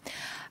Shen.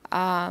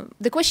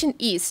 The question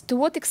is, to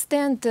what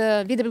extent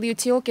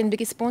WTO can be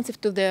responsive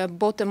to the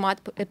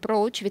bottom-up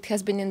approach which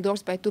has been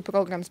endorsed by two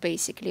programs,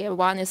 basically.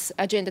 One is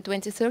Agenda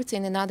 2030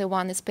 and another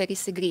one is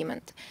Paris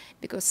Agreement,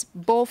 because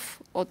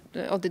both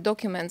of the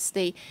documents,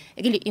 they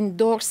really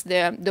endorse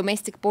the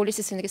domestic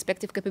policies and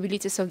respective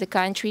capabilities of the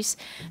countries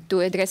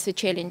to address the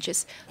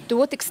challenges. To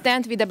what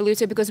extent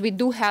WTO, because we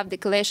do have the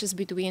clashes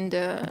between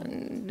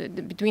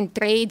between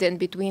trade and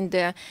between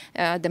the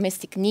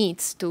domestic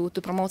needs to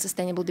promote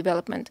sustainable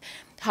development.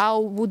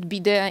 How would be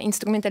the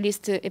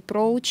instrumentalist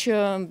approach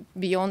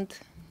beyond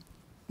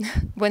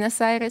Buenos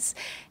Aires,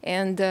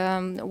 and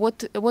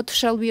what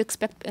shall we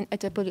expect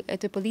at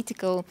a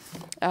political,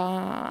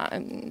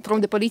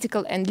 from the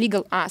political and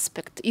legal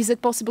aspect? Is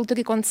it possible to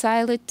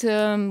reconcile it?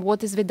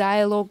 What is the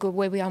dialogue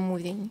where we are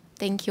moving?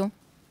 Thank you.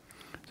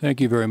 Thank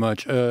you very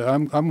much.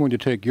 I'm going to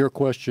take your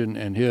question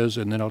and his,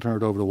 and then I'll turn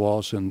it over to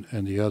Wallace and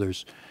the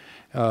others.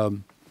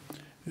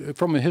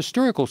 From a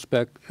historical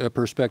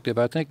perspective,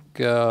 I think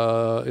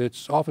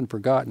it's often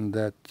forgotten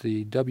that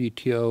the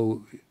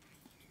WTO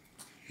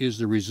is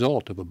the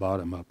result of a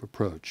bottom-up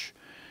approach.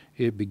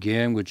 It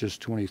began with just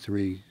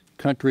 23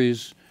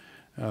 countries,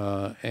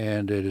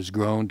 and it has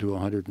grown to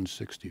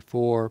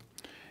 164.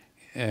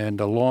 And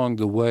along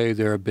the way,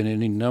 there have been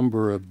any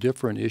number of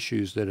different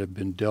issues that have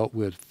been dealt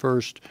with.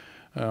 First,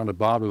 on a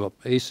bottom-up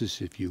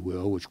basis, if you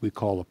will, which we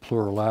call a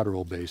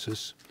plurilateral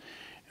basis,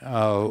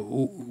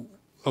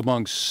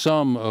 among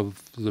some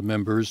of the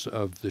members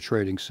of the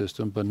trading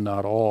system, but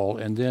not all,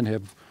 and then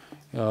have,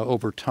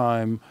 over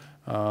time,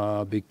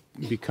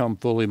 become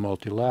fully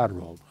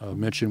multilateral.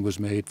 Mention was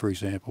made, for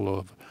example,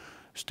 of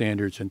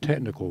standards and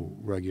technical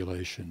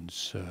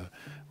regulations.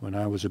 When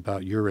I was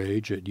about your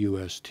age at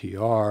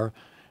USTR,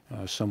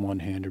 someone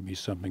handed me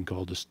something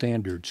called the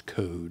Standards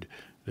Code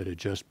that had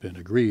just been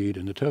agreed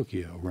in the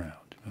Tokyo round.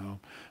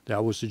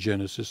 That was the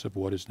genesis of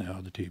what is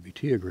now the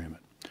TBT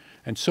agreement,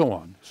 and so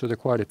on. So there are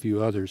quite a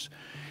few others.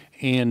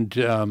 And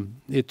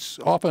it's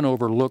often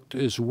overlooked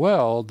as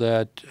well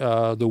that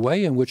the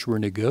way in which we're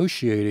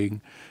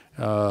negotiating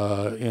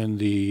in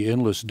the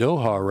endless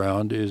Doha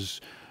round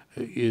is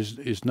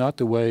not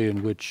the way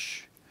in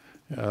which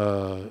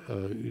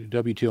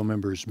WTO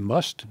members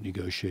must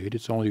negotiate.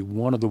 It's only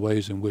one of the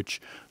ways in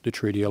which the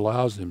treaty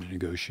allows them to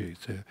negotiate.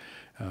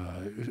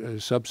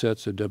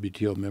 Subsets of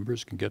WTO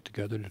members can get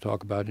together to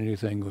talk about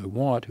anything they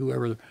want,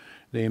 whoever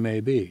they may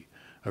be.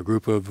 A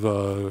group of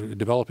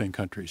developing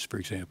countries, for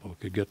example,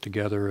 could get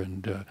together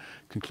and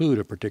conclude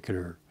a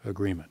particular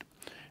agreement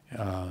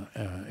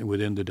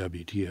within the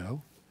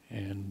WTO.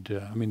 And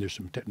I mean, there's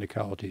some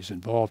technicalities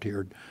involved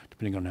here,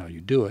 depending on how you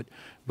do it,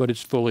 but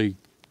it's fully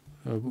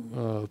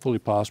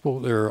possible.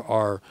 There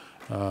are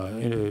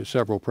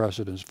several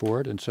precedents for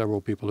it, and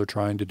several people are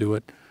trying to do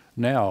it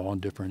now on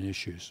different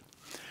issues.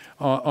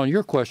 On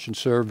your question,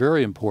 sir,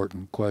 very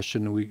important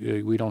question.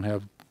 We don't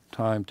have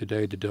time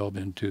today to delve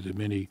into the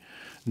many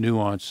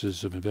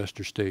nuances of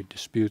investor-state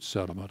dispute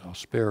settlement. I'll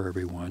spare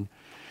everyone.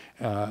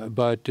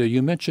 But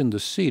you mentioned the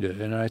CETA,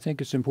 and I think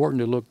it's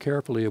important to look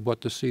carefully at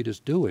what the CETA is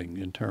doing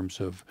in terms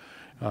of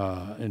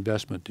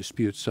investment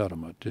dispute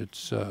settlement.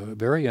 It's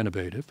very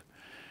innovative.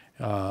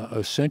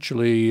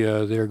 Essentially,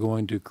 they're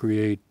going to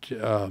create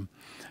 2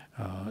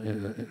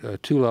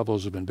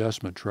 levels of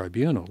investment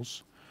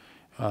tribunals,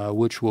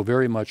 which will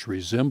very much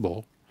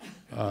resemble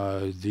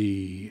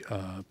the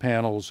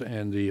panels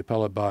and the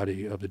appellate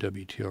body of the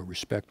WTO,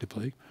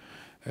 respectively.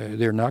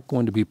 They're not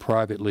going to be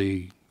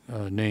privately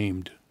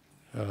named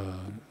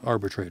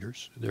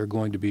arbitrators. They're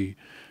going to be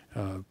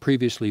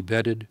previously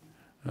vetted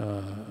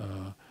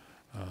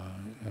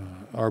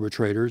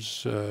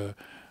arbitrators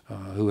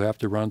who have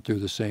to run through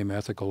the same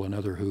ethical and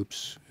other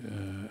hoops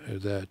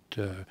that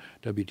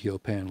WTO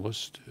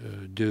panelists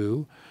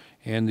do.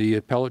 And the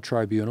appellate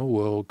tribunal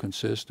will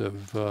consist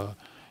of the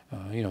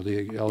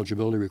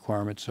eligibility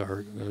requirements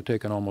are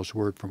taken almost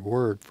word for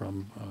word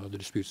from the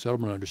Dispute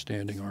Settlement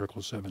Understanding,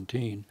 Article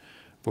 17,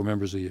 for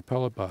members of the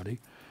appellate body.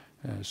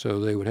 So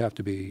they would have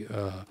to be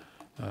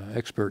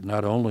expert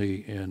not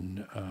only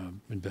in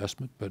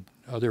investment, but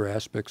other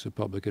aspects of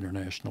public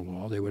international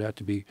law. They would have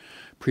to be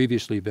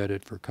previously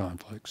vetted for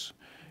conflicts.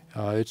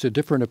 It's a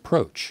different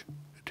approach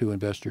to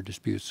investor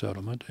dispute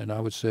settlement, and I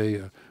would say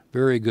a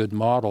very good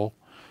model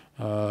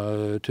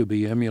to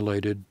be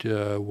emulated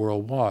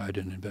worldwide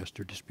in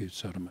investor dispute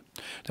settlement.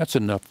 That's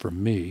enough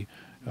from me.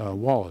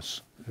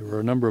 Wallace, there were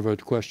a number of other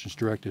questions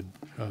directed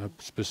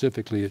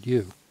specifically at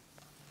you.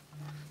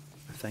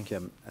 Thank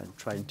you. I'm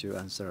trying to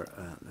answer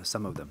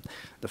some of them.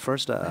 The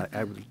first,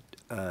 I would,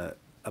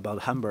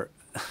 about Hamburg,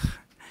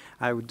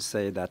 I would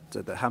say that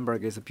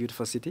Hamburg is a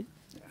beautiful city,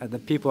 and the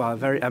people are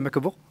very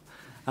amicable,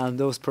 and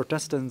those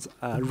Protestants,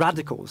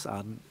 radicals,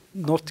 are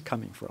not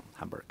coming from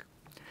Hamburg.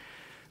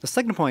 The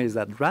second point is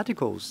that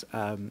radicals,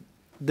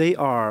 they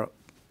are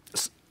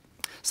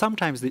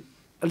sometimes a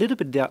little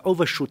bit, they are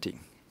overshooting,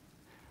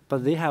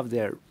 but they have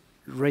their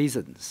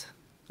reasons.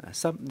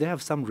 They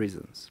have some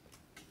reasons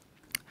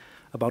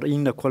about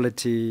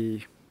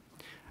inequality,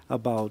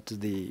 about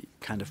the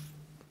kind of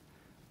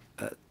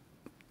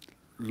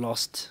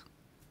lost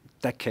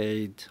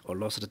decade or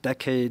lost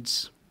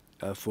decades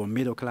for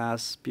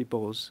middle-class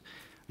peoples,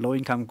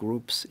 low-income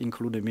groups,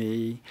 including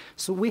me.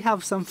 So we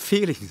have some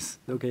feelings,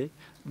 okay?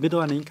 Middle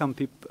and income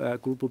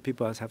group of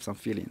people have some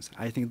feelings.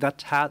 I think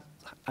that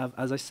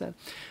as I said,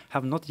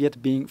 have not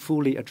yet been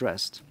fully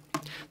addressed.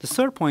 The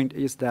third point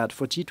is that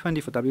for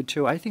G20, for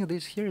WTO, I think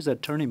here is a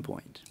turning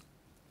point.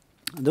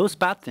 Those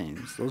bad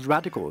things, those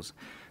radicals,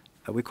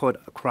 we call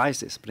it a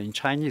crisis, but in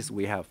Chinese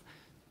we have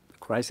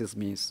crisis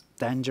means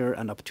danger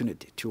and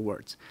opportunity, 2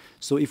 words.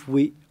 So if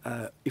we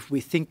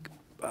think,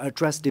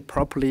 address it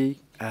properly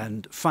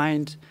and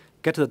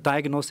get the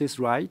diagnosis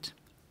right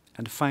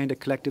and find the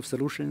collective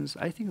solutions,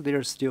 I think there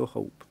is still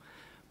hope.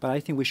 But I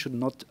think we should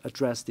not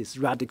address these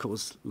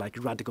radicals like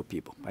radical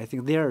people. I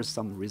think there are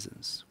some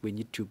reasons we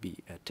need to be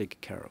take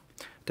care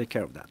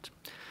of that.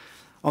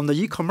 On the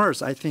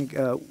e-commerce, I think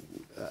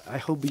I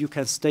hope you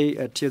can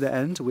stay till the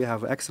end. We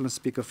have excellent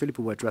speaker, Felipe,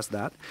 who will address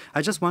that.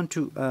 I just want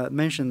to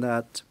mention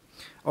that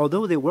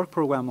although the work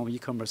program on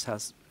e-commerce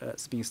has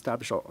been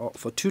established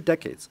for 2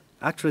 decades,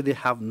 actually they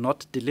have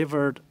not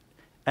delivered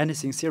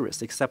anything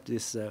serious except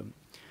this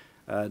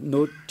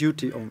no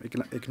duty on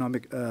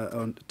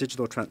on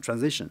digital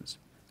transitions.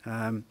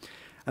 And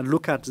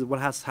look at what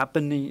has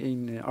happening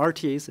in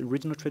RTAs,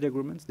 regional trade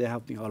agreements. There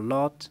have been a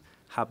lot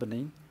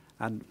happening,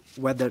 and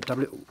whether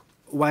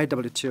why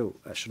WTO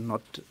should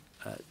not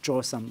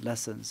draw some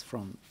lessons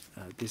from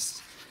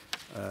this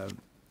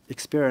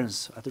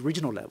experience at the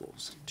regional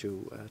levels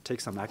to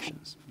take some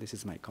actions. This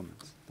is my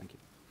comments. Thank you.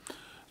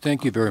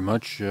 Thank you very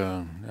much.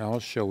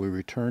 Alice, shall we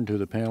return to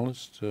the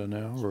panelists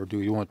now, or do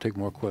you want to take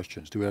more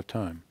questions? Do we have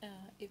time?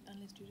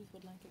 Unless Judith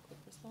would like a quick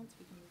response,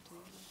 we can move to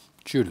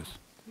Judith,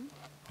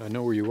 I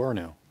know where you are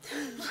now.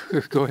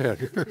 Go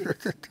ahead.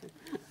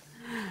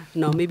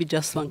 No, maybe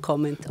just one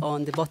comment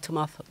on the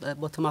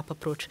bottom-up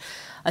approach.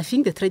 I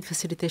think the trade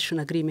facilitation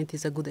agreement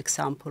is a good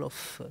example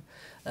of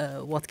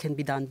what can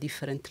be done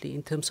differently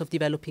in terms of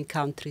developing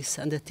countries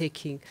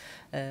undertaking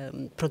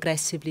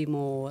progressively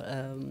more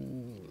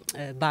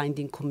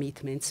binding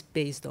commitments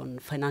based on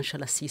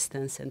financial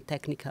assistance and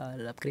technical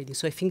upgrading.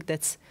 So I think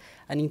that's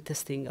an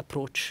interesting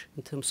approach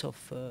in terms of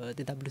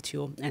the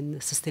WTO and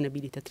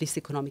sustainability, at least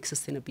economic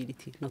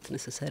sustainability, not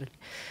necessarily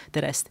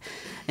the rest.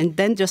 And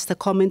then just a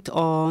comment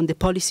on the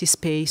policy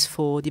space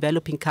for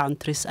developing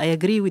countries. I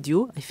agree with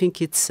you. I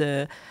think it's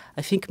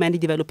I think many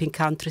developing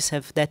countries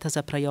have that as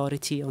a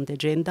priority on the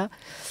agenda.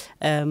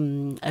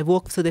 I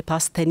worked for the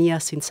past 10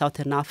 years in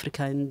Southern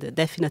Africa, and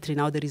definitely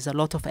now there is a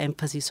lot of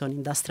emphasis on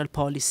industrial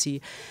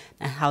policy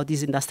and how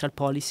these industrial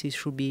policies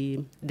should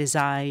be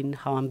designed,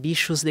 how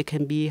ambitious they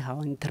can be,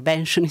 how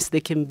interventionist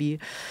they can be,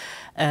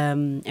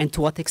 and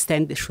to what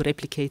extent they should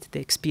replicate the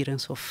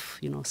experience of,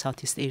 you know,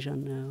 Southeast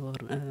Asian or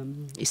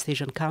East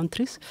Asian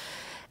countries.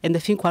 And I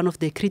think one of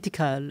the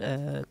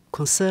critical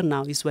concern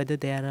now is whether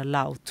they are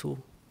allowed to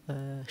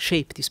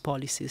shape these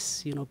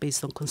policies, you know,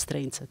 based on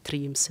constraints at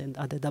TRIMS and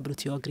other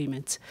WTO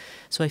agreements.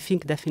 So I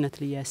think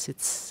definitely, yes,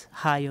 it's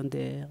high on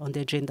the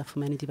agenda for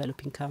many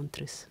developing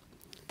countries.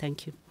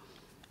 Thank you.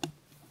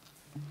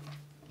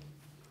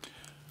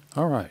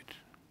 All right,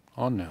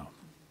 on now.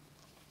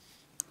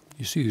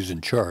 You see who's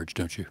in charge,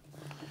 don't you?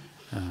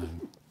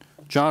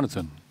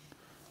 Jonathan,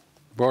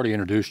 I've already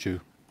introduced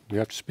you. You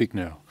have to speak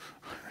now.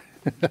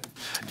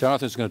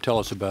 Jonathan's going to tell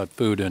us about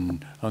food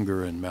and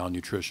hunger and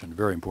malnutrition,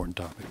 very important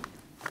topic.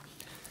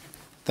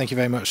 Thank you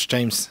very much,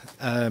 James.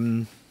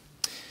 I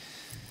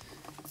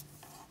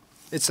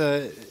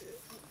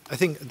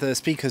think the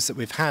speakers that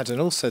we've had and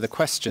also the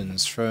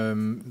questions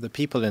from the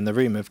people in the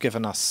room have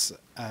given us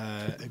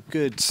a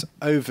good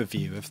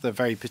overview of the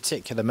very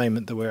particular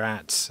moment that we're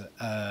at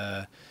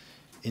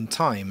in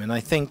time. And I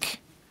think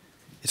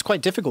it's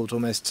quite difficult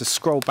almost to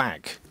scroll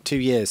back 2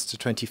 years to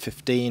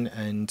 2015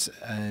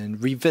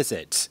 and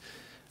revisit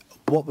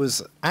what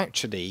was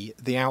actually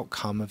the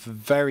outcome of a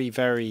very,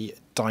 very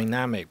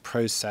dynamic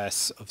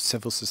process of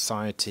civil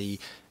society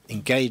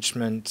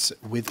engagement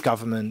with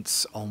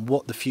governments on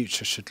what the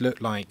future should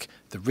look like,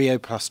 the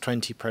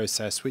Rio+20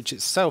 process, which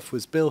itself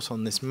was built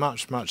on this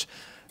much, much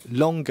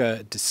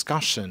longer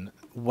discussion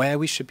where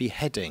we should be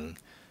heading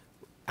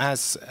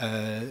as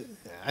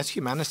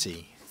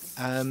humanity.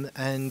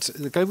 And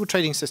the global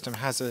trading system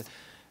has a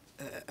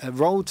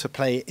role to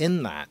play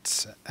in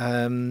that.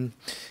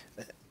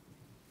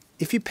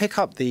 If you pick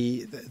up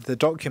the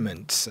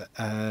document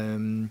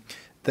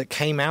that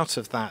came out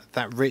of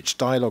that rich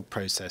dialogue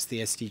process, the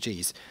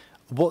SDGs,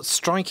 what's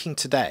striking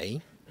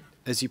today,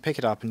 as you pick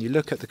it up and you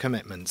look at the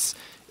commitments,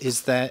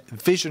 is their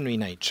visionary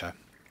nature,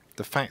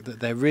 the fact that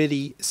they're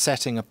really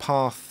setting a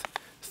path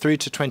through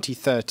to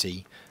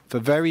 2030 for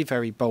very,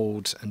 very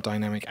bold and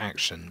dynamic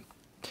action.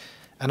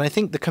 And I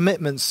think the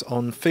commitments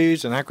on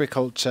food and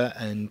agriculture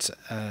and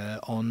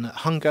on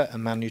hunger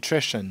and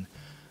malnutrition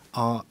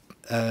are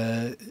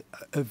a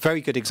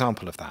very good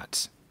example of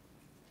that.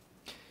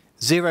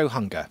 Zero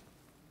hunger.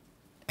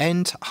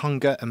 End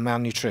hunger and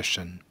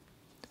malnutrition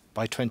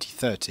by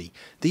 2030.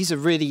 These are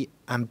really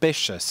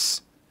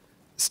ambitious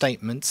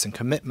statements and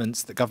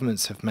commitments that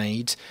governments have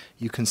made.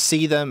 You can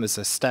see them as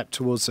a step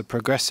towards a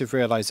progressive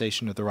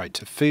realization of the right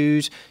to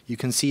food. You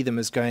can see them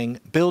as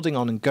building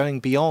on and going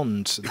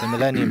beyond the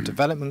Millennium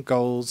Development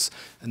Goals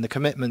and the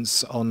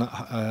commitments on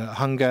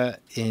hunger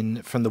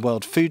from the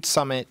World Food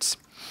Summit.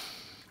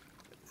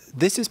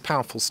 This is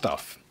powerful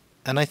stuff.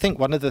 And I think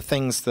one of the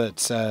things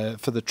that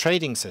for the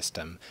trading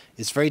system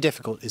is very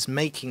difficult is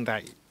making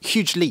that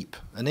huge leap,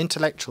 an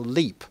intellectual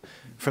leap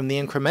from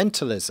the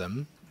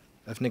incrementalism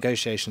of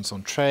negotiations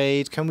on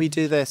trade. Can we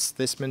do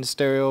this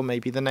ministerial,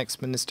 maybe the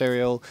next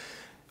ministerial?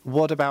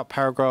 What about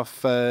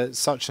paragraph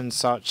such and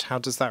such? How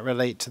does that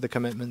relate to the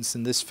commitments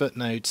in this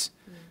footnote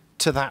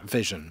to that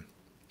vision?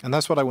 And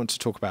that's what I want to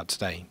talk about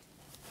today.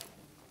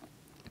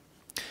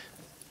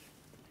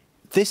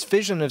 This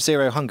vision of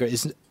zero hunger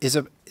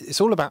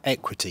it's all about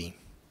equity,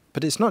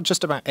 but it's not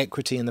just about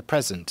equity in the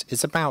present.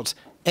 It's about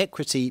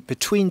equity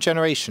between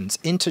generations,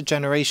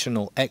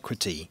 intergenerational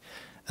equity,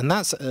 and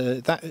that's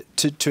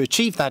to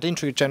achieve that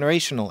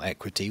intergenerational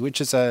equity,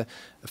 which is a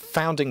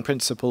founding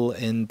principle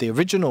in the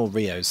original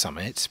Rio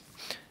Summit.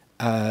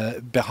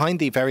 Behind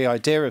the very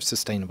idea of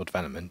sustainable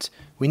development,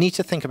 we need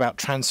to think about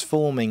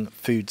transforming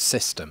food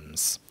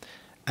systems.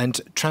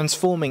 And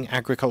transforming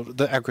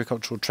the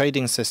agricultural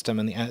trading system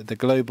and the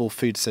global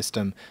food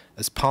system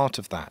as part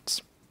of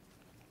that.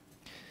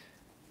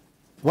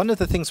 one of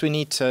the things we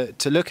need to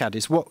look at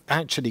is what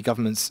actually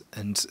governments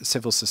and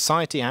civil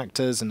society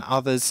actors and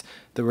others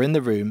that were in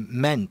the room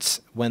meant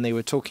when they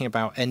were talking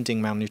about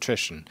ending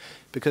malnutrition.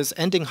 Because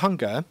ending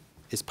hunger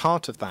is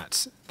part of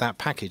that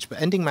package,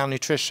 but ending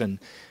malnutrition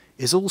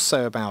is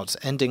also about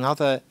ending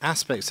other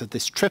aspects of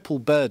this triple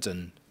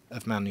burden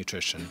of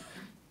malnutrition.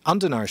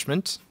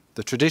 Undernourishment,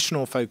 the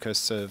traditional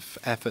focus of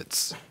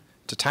efforts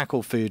to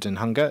tackle food and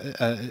hunger,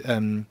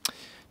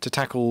 to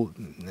tackle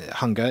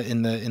hunger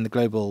in the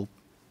global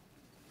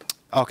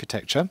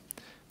architecture,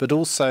 but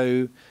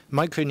also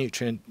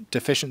micronutrient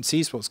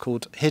deficiencies, what's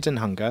called hidden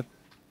hunger,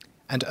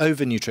 and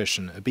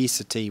overnutrition,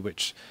 obesity,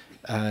 which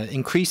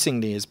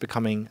increasingly is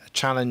becoming a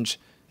challenge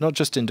not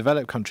just in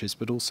developed countries,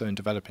 but also in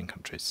developing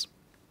countries.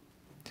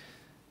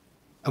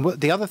 And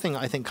what the other thing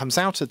I think comes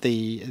out of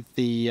the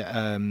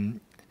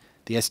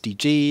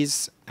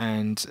SDGs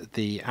and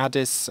the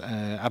Addis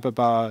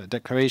Ababa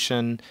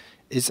Declaration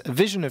is a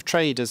vision of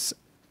trade as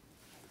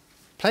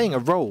playing a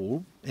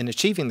role in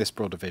achieving this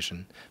broader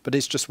vision, but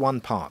it's just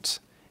one part.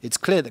 It's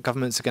clear that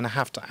governments are going to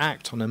have to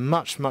act on a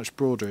much, much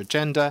broader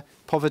agenda: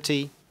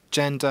 poverty,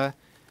 gender,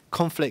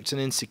 conflict and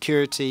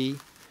insecurity,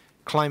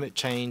 climate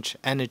change,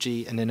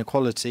 energy and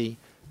inequality,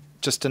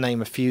 just to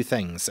name a few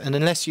things. And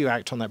unless you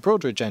act on that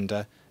broader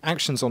agenda,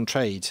 actions on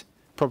trade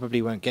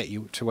probably won't get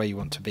you to where you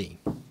want to be.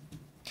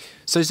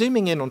 So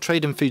zooming in on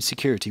trade and food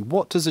security,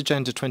 what does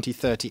Agenda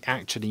 2030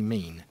 actually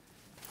mean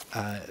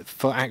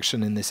for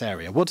action in this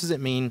area? What does it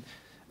mean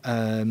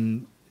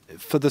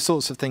for the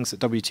sorts of things that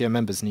WTO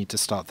members need to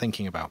start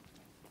thinking about?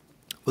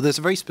 Well, there's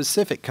a very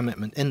specific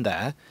commitment in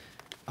there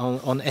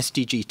on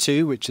SDG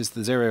 2, which is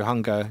the zero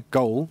hunger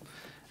goal.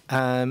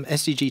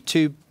 SDG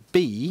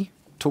 2B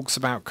talks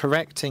about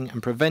correcting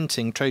and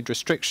preventing trade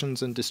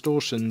restrictions and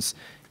distortions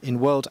in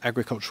world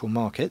agricultural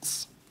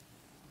markets,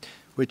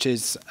 which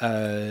is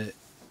a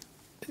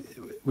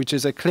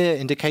clear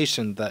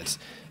indication that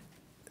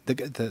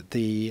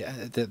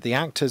the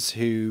actors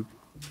who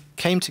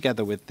came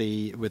together with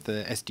the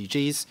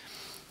SDGs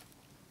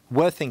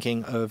were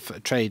thinking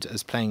of trade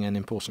as playing an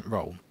important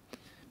role.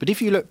 But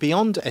if you look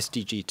beyond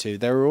SDG 2,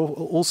 there are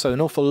also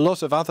an awful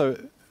lot of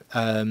other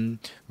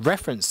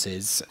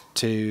references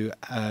to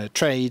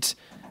trade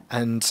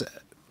and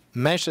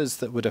measures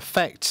that would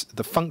affect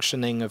the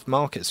functioning of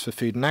markets for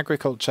food and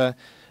agriculture.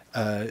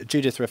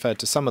 Judith referred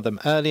to some of them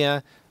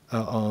earlier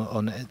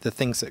on the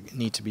things that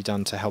need to be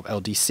done to help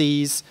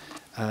LDCs.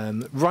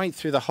 Right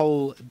through the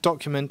whole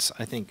document,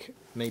 I think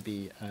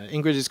maybe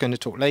Ingrid is going to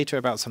talk later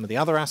about some of the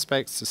other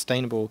aspects: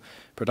 sustainable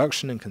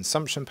production and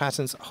consumption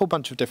patterns, a whole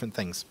bunch of different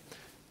things.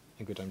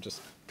 Ingrid, I'm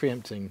just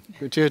preempting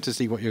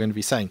gratuitously what you're going to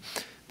be saying.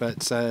 But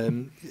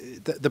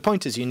the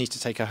point is you need to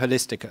take a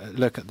holistic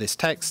look at this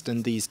text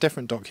and these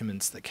different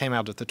documents that came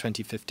out of the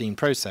 2015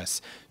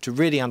 process to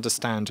really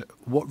understand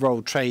what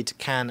role trade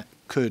can,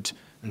 could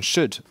and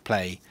should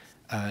play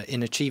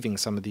in achieving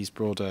some of these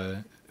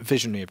broader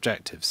visionary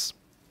objectives.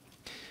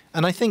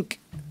 And I think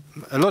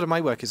a lot of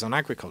my work is on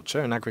agriculture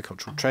and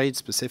agricultural trade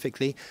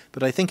specifically,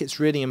 but I think it's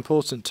really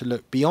important to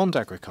look beyond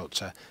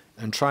agriculture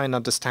and try and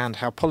understand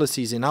how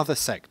policies in other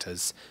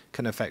sectors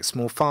can affect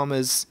small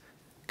farmers,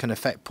 can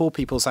affect poor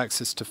people's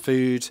access to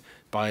food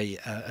by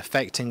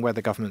affecting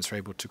whether governments are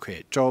able to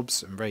create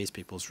jobs and raise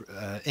people's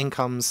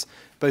incomes,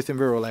 both in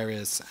rural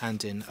areas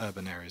and in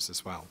urban areas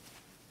as well.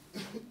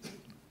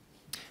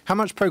 How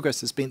much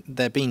progress has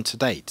there been to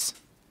date?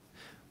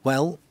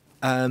 Well,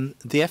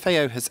 the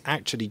FAO has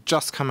actually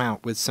just come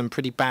out with some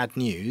pretty bad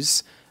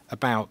news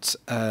about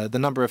the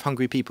number of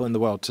hungry people in the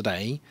world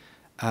today.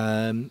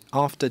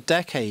 After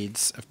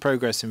decades of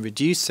progress in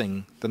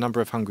reducing the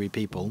number of hungry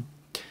people,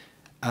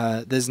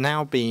 there's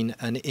now been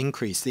an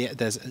increase.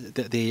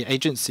 The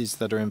agencies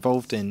that are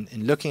involved in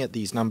looking at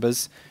these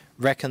numbers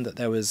reckon that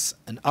there was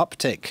an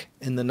uptick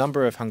in the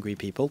number of hungry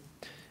people.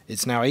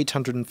 It's now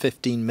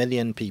 815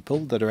 million people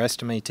that are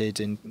estimated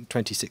in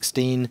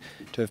 2016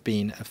 to have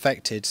been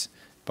affected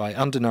by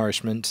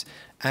undernourishment.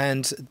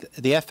 And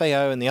the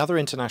FAO and the other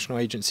international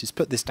agencies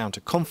put this down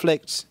to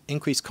conflict,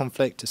 increased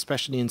conflict,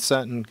 especially in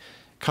certain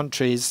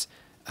countries,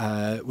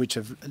 which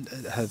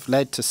have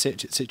led to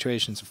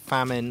situations of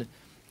famine,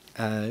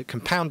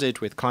 compounded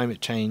with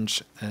climate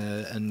change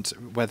and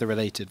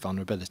weather-related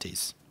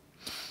vulnerabilities.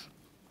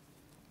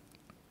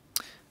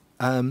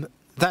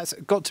 That's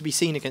got to be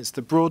seen against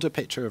the broader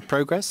picture of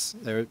progress.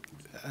 There are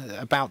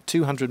about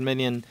 200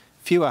 million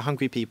fewer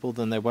hungry people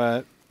than there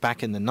were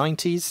back in the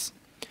 90s.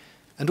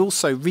 And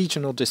also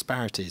regional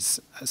disparities.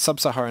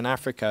 Sub-Saharan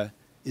Africa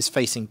is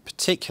facing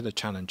particular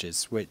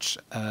challenges which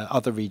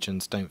other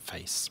regions don't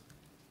face.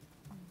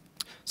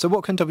 So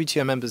what can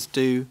WTO members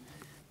do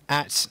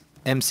at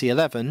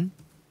MC11,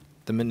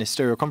 the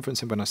Ministerial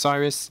Conference in Buenos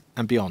Aires,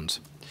 and beyond?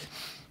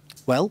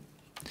 Well,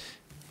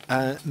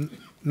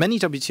 many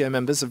WTO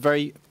members are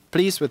very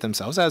pleased with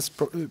themselves, as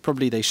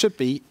probably they should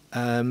be,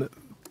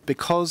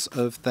 because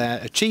of their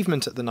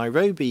achievement at the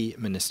Nairobi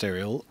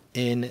Ministerial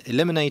in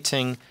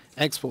eliminating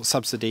export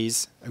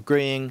subsidies,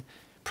 agreeing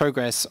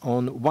progress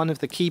on one of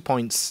the key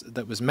points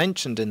that was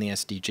mentioned in the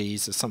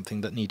SDGs as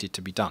something that needed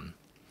to be done.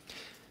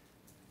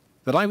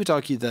 But I would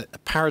argue that a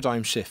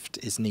paradigm shift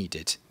is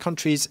needed.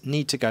 Countries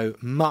need to go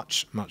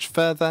much, much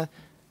further,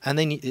 and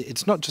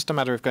it's not just a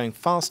matter of going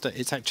faster,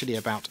 it's actually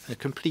about a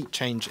complete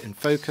change in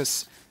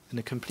focus and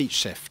a complete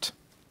shift.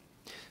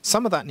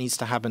 Some of that needs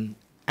to happen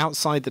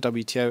outside the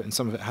WTO, and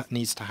some of it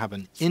needs to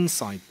happen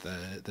inside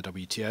the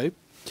WTO.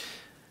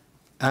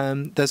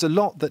 There's a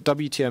lot that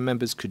WTO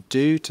members could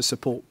do to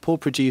support poor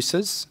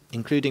producers,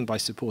 including by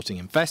supporting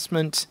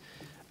investment.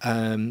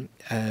 The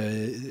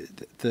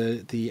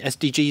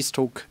SDGs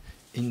talk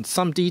in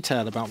some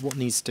detail about what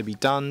needs to be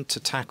done to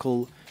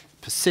tackle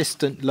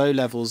persistent low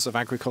levels of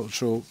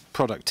agricultural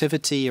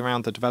productivity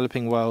around the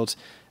developing world,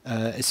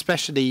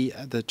 especially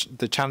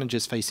the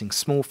challenges facing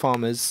small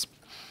farmers.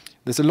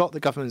 There's a lot that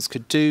governments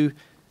could do,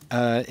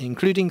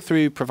 including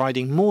through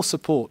providing more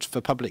support for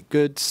public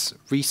goods,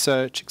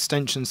 research,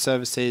 extension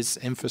services,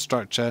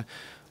 infrastructure,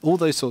 all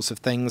those sorts of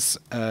things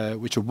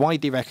which are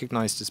widely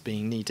recognised as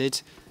being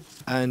needed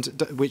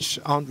and which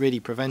aren't really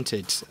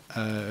prevented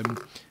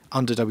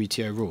under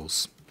WTO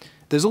rules.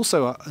 There's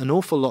also an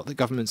awful lot that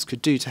governments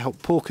could do to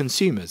help poor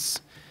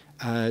consumers,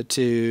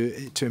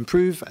 to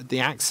improve the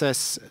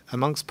access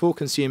amongst poor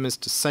consumers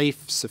to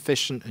safe,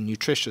 sufficient and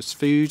nutritious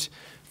food,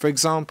 for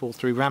example,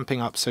 through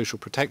ramping up social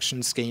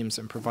protection schemes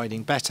and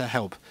providing better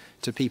help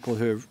to people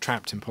who are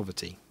trapped in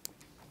poverty.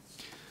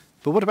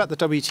 But what about the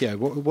WTO?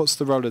 What's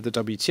the role of the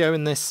WTO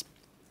in this?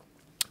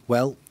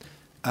 Well,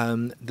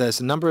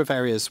 there's a number of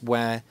areas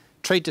where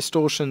trade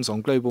distortions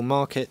on global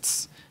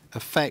markets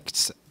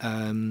affect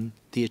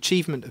the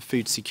achievement of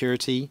food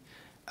security.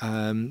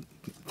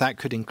 That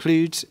could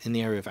include in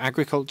the area of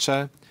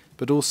agriculture,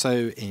 but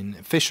also in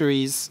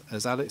fisheries,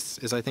 as Alex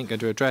is, I think, going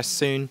to address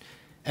soon,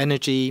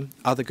 energy,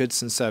 other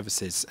goods and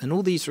services. And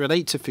all these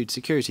relate to food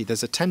security.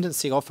 There's a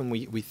tendency often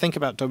we think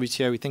about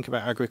WTO, we think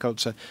about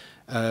agriculture,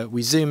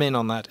 we zoom in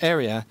on that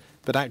area,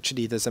 but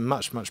actually there's a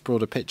much, much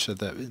broader picture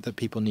that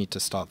people need to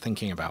start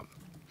thinking about.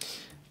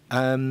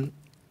 And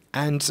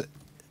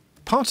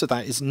part of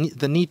that is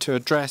the need to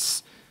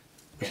address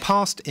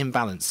past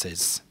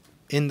imbalances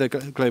in the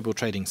global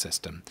trading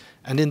system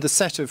and in the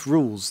set of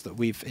rules that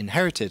we've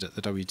inherited at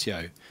the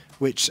WTO,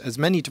 which, as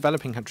many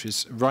developing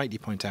countries rightly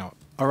point out,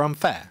 are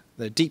unfair.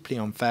 They're deeply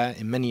unfair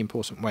in many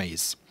important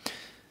ways.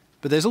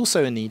 But there's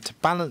also a need to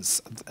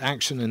balance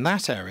action in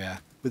that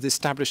area with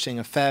establishing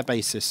a fair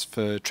basis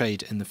for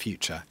trade in the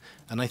future.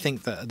 And I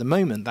think that at the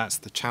moment that's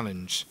the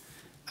challenge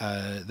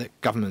that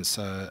governments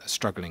are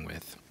struggling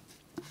with.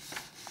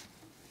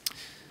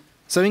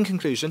 So in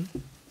conclusion,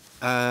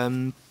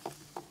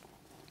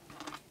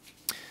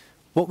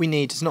 what we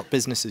need is not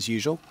business as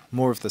usual,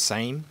 more of the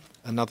same,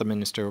 another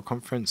ministerial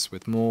conference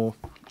with more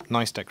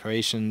nice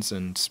declarations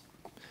and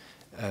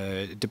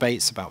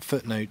debates about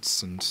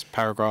footnotes and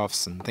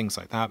paragraphs and things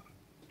like that.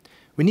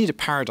 We need a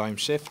paradigm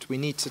shift. We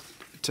need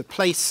to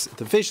place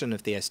the vision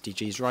of the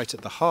SDGs right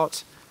at the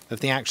heart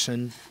of the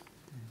action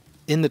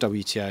in the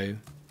WTO.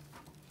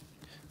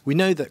 We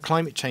know that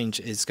climate change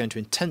is going to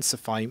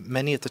intensify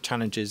many of the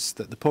challenges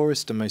that the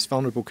poorest and most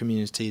vulnerable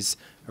communities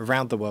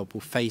around the world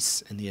will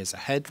face in the years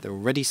ahead. There are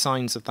already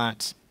signs of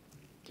that.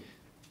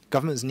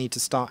 Governments need to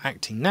start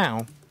acting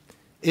now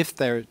if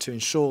they're to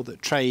ensure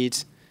that trade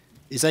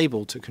is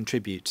able to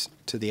contribute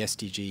to the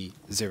SDG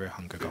Zero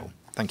Hunger goal.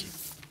 Thank you.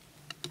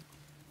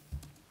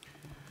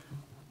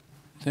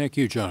 Thank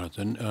you,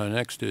 Jonathan.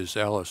 Next is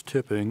Alice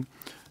Tipping,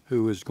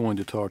 who is going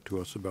to talk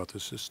to us about the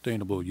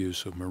sustainable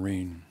use of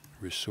marine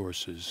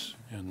resources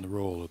and the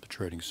role of the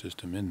trading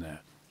system in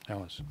that.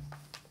 Alice.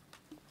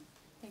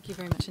 Thank you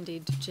very much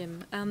indeed,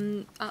 Jim.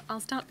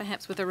 I'll start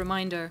perhaps with a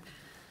reminder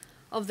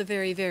of the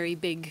very, very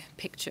big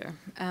picture.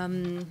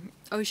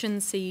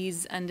 Oceans,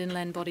 seas, and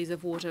inland bodies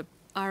of water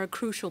are a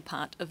crucial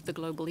part of the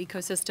global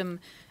ecosystem,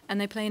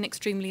 and they play an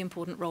extremely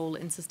important role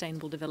in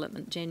sustainable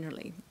development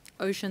generally.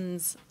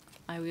 Oceans,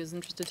 I was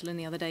interested to learn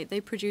the other day,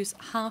 they produce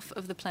half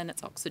of the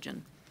planet's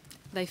oxygen.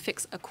 They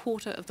fix a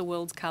quarter of the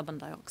world's carbon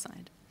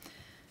dioxide.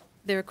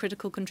 They're a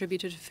critical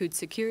contributor to food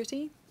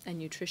security and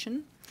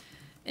nutrition.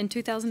 In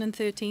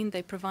 2013,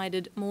 they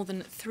provided more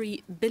than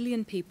 3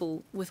 billion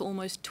people with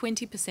almost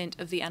 20%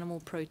 of the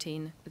animal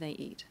protein they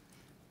eat.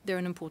 They're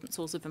an important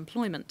source of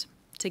employment.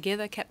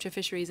 Together, capture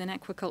fisheries and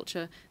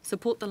aquaculture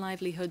support the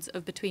livelihoods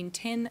of between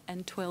 10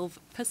 and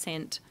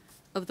 12%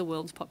 of the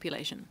world's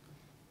population.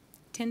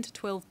 10 to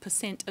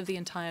 12% of the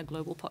entire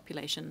global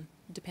population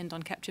depend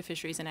on capture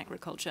fisheries and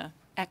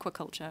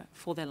aquaculture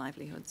for their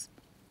livelihoods.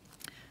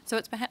 So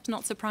it's perhaps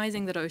not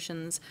surprising that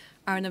oceans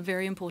are a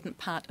very important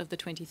part of the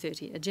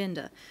 2030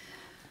 agenda.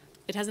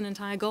 It has an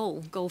entire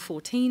goal. Goal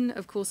 14,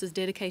 of course, is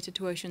dedicated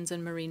to oceans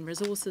and marine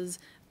resources,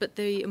 but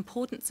the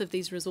importance of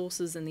these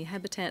resources and the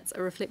habitats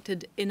are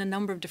reflected in a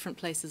number of different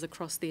places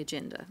across the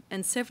agenda.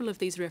 And several of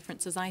these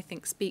references, I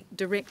think, speak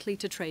directly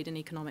to trade and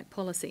economic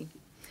policy.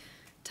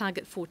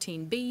 Target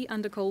 14B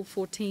under Goal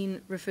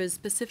 14 refers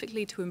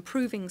specifically to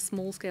improving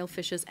small-scale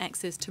fishers'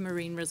 access to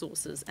marine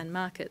resources and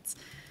markets.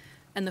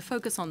 And the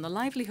focus on the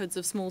livelihoods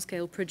of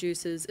small-scale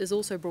producers is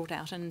also brought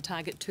out in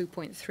Target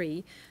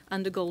 2.3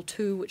 under Goal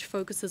 2, which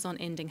focuses on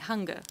ending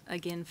hunger,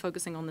 again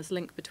focusing on this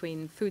link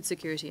between food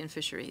security and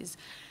fisheries.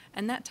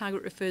 And that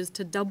target refers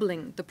to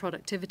doubling the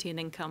productivity and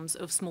incomes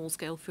of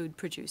small-scale food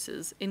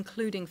producers,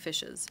 including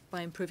fishers,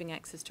 by improving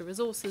access to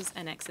resources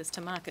and access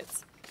to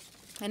markets.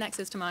 And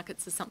access to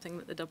markets is something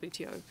that the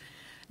WTO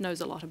knows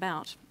a lot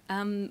about.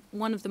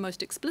 One of the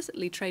most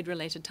explicitly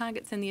trade-related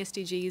targets in the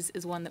SDGs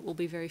is one that will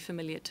be very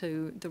familiar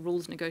to the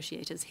rules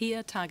negotiators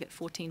here, Target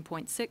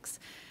 14.6,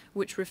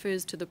 which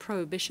refers to the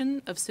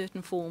prohibition of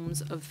certain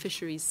forms of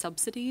fisheries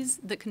subsidies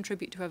that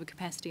contribute to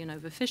overcapacity and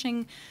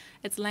overfishing.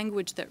 It's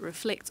language that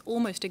reflects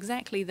almost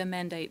exactly the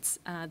mandates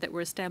that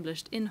were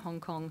established in Hong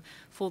Kong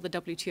for the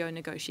WTO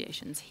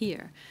negotiations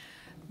here.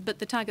 But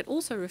the target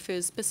also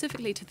refers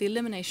specifically to the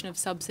elimination of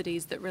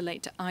subsidies that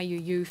relate to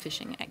IUU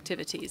fishing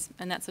activities,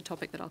 and that's a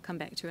topic that I'll come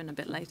back to in a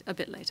bit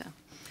later.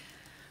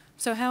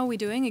 So how are we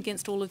doing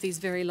against all of these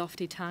very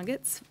lofty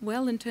targets?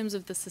 Well, in terms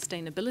of the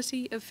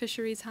sustainability of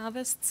fisheries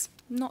harvests,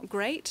 not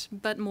great,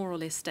 but more or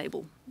less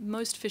stable.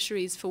 Most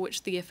fisheries for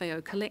which the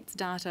FAO collects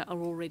data are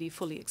already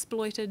fully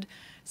exploited.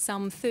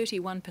 Some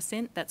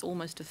 31%, that's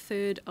almost a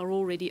third, are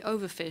already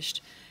overfished,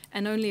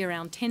 and only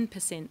around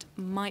 10%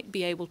 might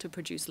be able to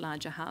produce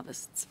larger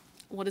harvests.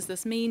 What does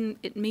this mean?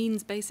 It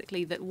means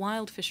basically that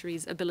wild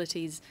fisheries'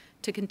 abilities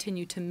to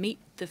continue to meet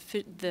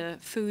the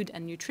food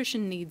and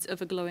nutrition needs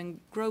of a growing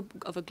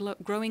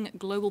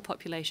global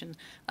population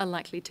are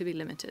likely to be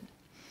limited.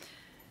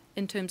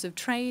 In terms of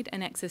trade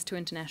and access to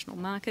international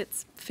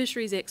markets,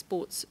 fisheries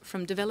exports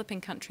from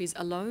developing countries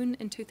alone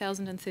in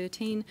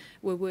 2013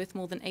 were worth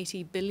more than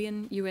 $80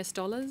 billion US.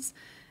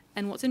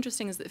 And what's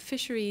interesting is that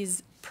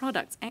fisheries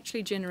products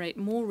actually generate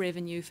more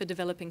revenue for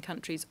developing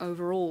countries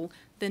overall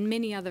than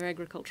many other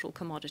agricultural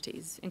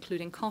commodities,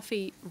 including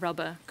coffee,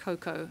 rubber,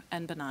 cocoa,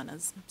 and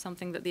bananas,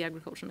 something that the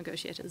agricultural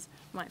negotiators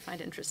might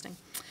find interesting.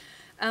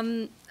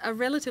 A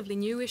relatively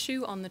new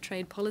issue on the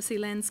trade policy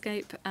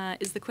landscape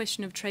is the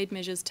question of trade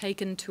measures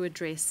taken to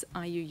address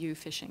IUU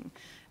fishing.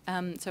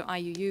 So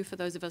IUU, for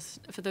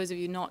those of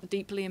you not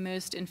deeply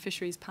immersed in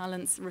fisheries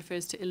parlance,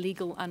 refers to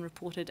illegal,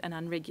 unreported, and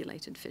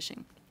unregulated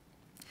fishing.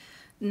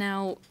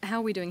 Now, how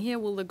are we doing here?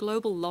 Well, the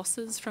global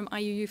losses from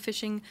IUU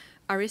fishing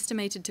are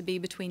estimated to be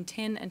between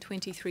 $10 and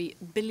 $23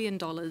 billion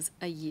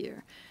a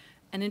year.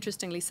 And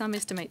interestingly, some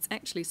estimates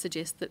actually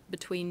suggest that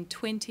between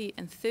 20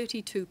 and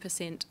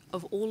 32%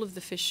 of all of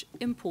the fish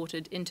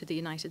imported into the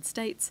United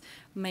States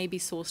may be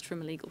sourced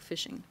from illegal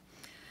fishing.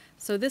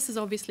 So this is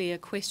obviously a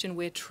question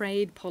where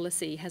trade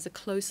policy has a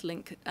close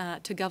link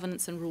to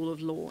governance and rule of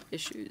law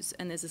issues,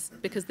 and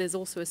because there's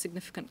also a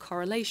significant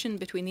correlation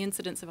between the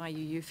incidence of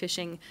IUU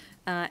fishing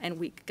and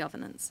weak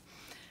governance.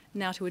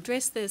 Now, to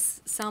address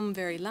this, some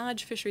very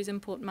large fisheries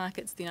import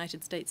markets, the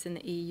United States and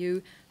the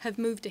EU, have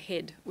moved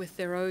ahead with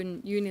their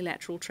own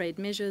unilateral trade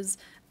measures,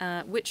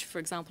 which, for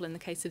example, in the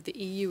case of the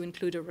EU,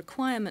 include a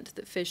requirement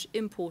that fish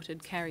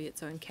imported carry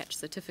its own catch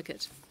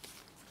certificate.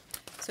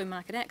 So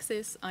market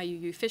access,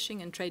 IUU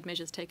fishing, and trade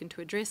measures taken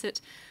to address it.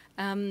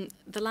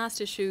 The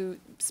last issue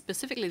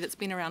specifically that's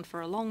been around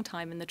for a long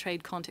time in the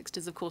trade context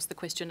is, of course, the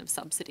question of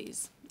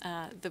subsidies,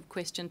 the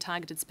question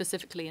targeted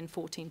specifically in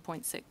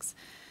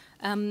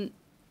 14.6.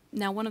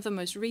 Now, one of the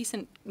most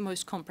recent,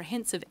 most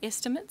comprehensive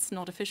estimates,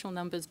 not official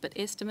numbers, but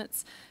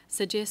estimates,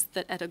 suggest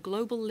that at a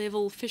global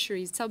level,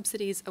 fisheries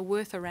subsidies are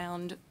worth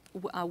around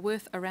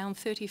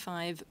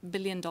 $35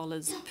 billion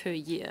per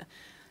year,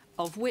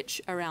 of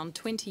which around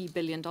 $20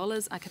 billion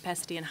are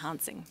capacity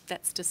enhancing.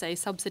 That's to say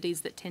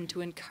subsidies that tend to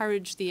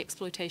encourage the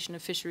exploitation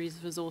of fisheries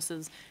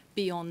resources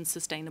beyond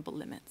sustainable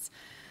limits.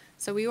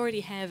 So we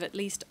already have, at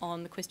least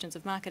on the questions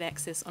of market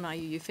access on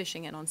IUU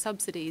fishing and on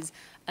subsidies,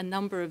 a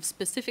number of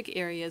specific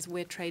areas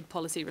where trade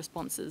policy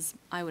responses,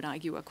 I would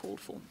argue, are called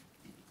for.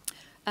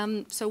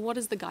 So what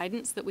is the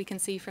guidance that we can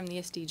see from the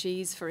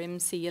SDGs for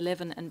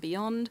MC11 and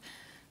beyond?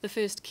 The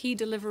first key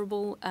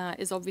deliverable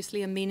is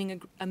obviously a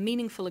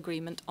meaningful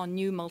agreement on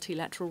new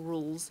multilateral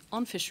rules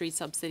on fisheries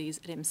subsidies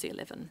at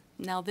MC11.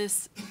 Now,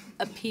 this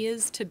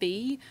appears to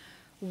be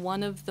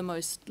one of the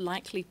most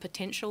likely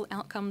potential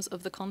outcomes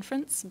of the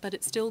conference, but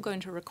it's still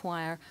going to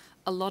require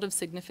a lot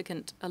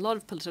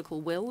of political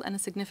will and a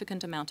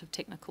significant amount of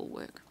technical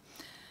work.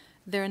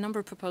 There are a number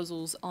of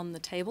proposals on the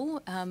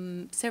table,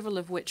 several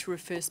of which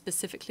refer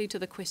specifically to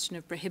the question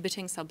of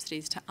prohibiting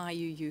subsidies to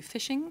IUU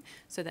fishing.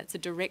 So that's a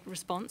direct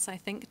response, I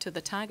think, to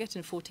the target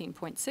in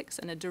 14.6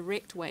 and a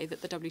direct way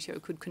that the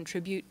WTO could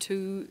contribute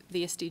to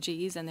the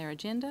SDGs and their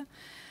agenda.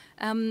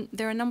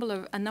 There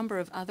are a number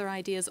of other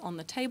ideas on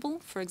the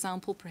table, for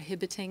example,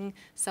 prohibiting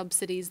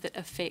subsidies that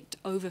affect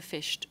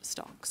overfished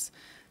stocks.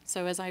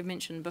 So as I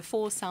mentioned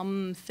before,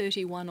 some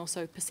 31% or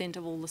so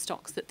of all the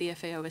stocks that the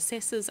FAO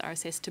assesses are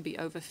assessed to be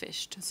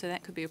overfished. So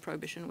that could be a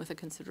prohibition with a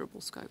considerable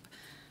scope.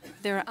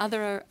 There are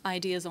other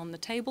ideas on the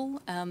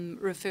table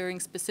referring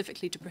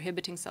specifically to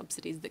prohibiting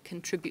subsidies that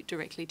contribute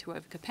directly to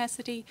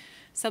overcapacity,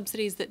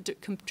 subsidies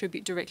that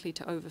contribute directly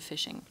to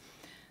overfishing.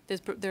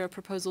 There are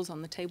proposals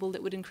on the table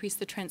that would increase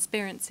the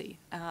transparency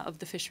of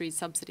the fisheries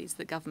subsidies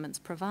that governments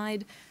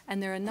provide,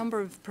 and there are a number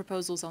of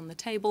proposals on the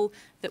table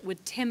that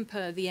would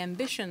temper the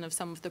ambition of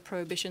some of the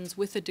prohibitions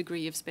with a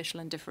degree of special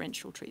and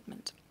differential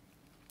treatment.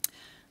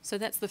 So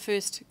that's the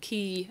first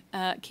key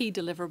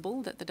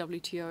deliverable that the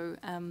WTO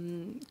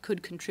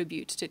could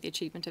contribute to the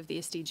achievement of the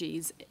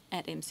SDGs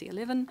at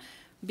MC11.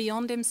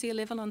 Beyond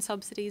MC11 on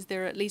subsidies,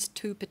 there are at least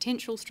 2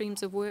 potential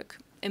streams of work: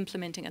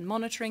 implementing and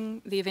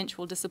monitoring the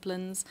eventual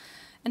disciplines,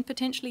 and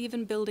potentially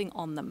even building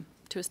on them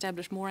to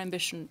establish more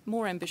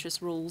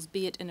ambitious rules,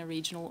 be it in a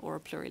regional or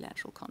a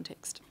plurilateral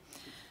context.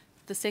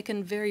 The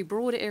second very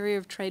broad area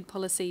of trade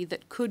policy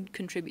that could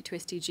contribute to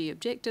SDG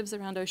objectives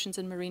around oceans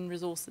and marine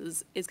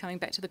resources is coming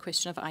back to the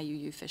question of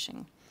IUU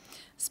fishing.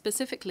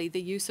 Specifically,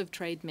 the use of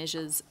trade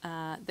measures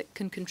that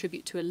can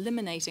contribute to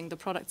eliminating the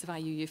products of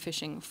IUU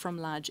fishing from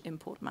large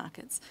import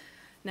markets.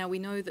 Now, we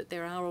know that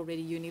there are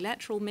already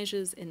unilateral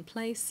measures in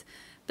place,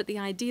 but the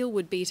ideal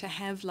would be to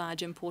have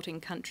large importing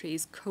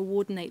countries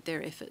coordinate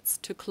their efforts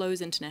to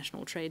close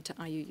international trade to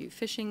IUU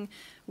fishing,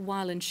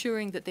 while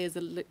ensuring that there's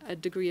a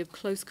degree of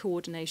close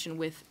coordination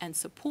with and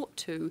support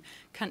to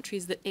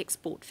countries that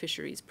export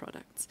fisheries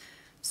products.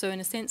 So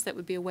in a sense, that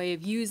would be a way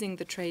of using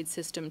the trade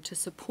system to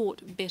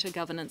support better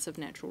governance of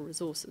natural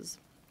resources.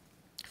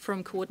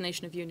 From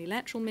coordination of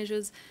unilateral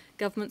measures,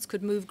 governments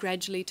could move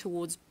gradually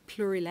towards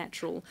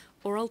plurilateral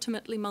or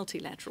ultimately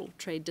multilateral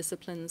trade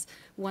disciplines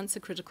once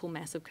a critical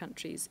mass of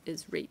countries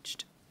is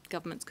reached.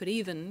 Governments could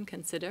even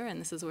consider,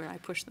 and this is where I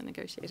push the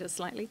negotiators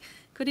slightly,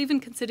 could even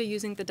consider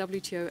using the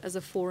WTO as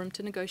a forum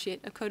to negotiate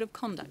a code of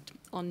conduct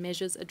on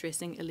measures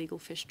addressing illegal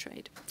fish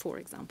trade, for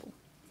example.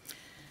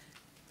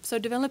 So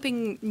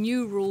developing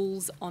new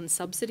rules on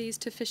subsidies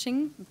to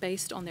fishing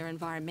based on their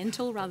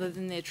environmental rather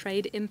than their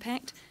trade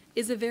impact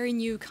is a very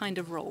new kind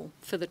of role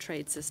for the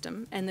trade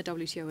system, and the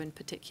WTO in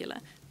particular,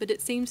 but it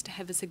seems to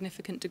have a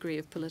significant degree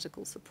of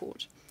political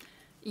support.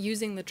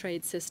 Using the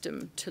trade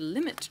system to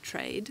limit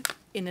trade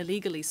in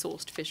illegally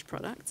sourced fish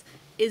products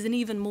is an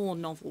even more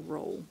novel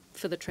role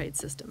for the trade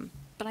system,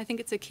 but I think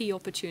it's a key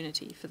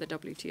opportunity for the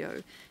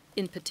WTO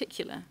in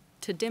particular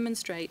to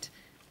demonstrate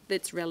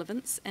its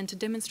relevance and to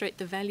demonstrate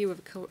the value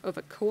of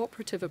a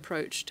cooperative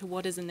approach to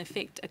what is in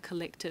effect a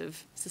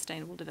collective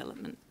sustainable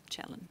development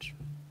challenge.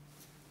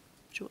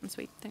 Short and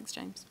sweet. Thanks,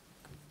 James.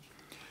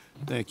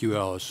 Thank you,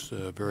 Alice,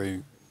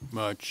 very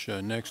much.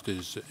 Next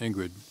is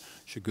Ingrid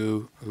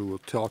Jegou, who will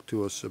talk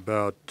to us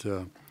about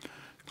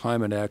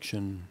climate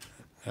action,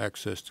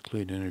 access to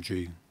clean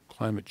energy,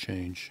 climate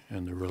change,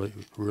 and the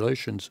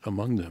relations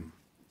among them.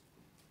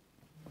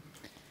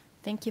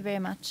 Thank you very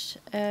much.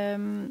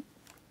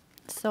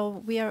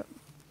 So we are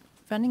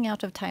running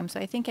out of time, so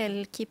I think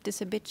I'll keep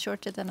this a bit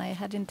shorter than I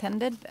had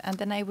intended, and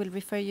then I will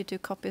refer you to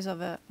copies of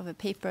a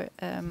paper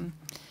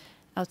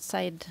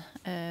outside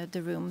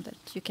the room that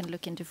you can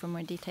look into for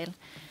more detail.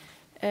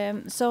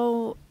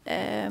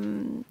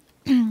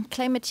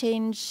 Climate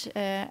change,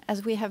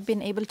 as we have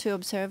been able to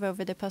observe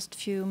over the past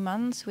few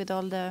months with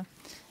all the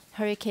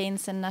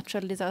hurricanes and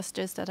natural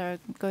disasters that are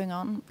going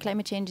on,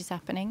 climate change is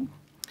happening.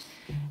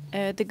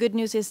 The good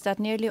news is that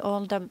nearly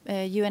all the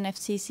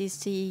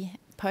UNFCCC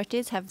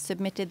parties have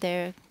submitted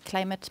their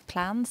climate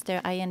plans,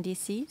 their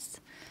INDCs,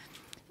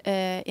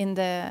 in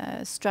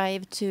the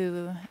strive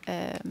to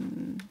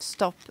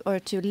stop or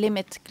to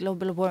limit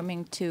global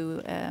warming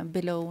to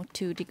below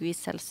 2 degrees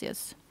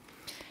Celsius.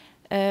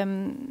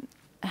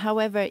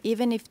 However,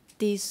 even if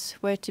these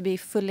were to be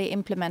fully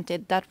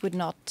implemented, that would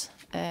not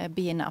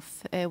be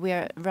enough. We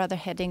are rather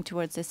heading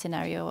towards a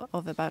scenario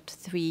of about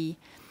 3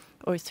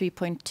 or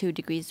 3.2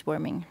 degrees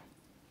warming.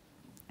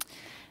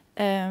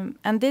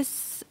 And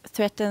this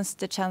threatens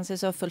the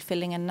chances of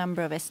fulfilling a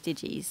number of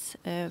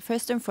SDGs.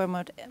 First and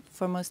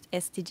foremost,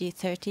 SDG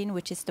 13,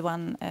 which is the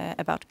one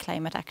about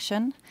climate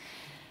action.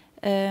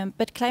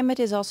 But climate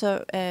is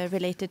also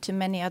related to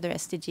many other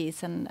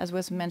SDGs, and as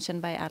was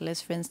mentioned by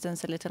Alice, for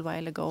instance, a little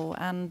while ago.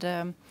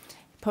 And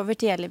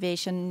poverty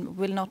alleviation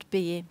will not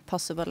be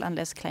possible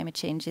unless climate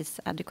change is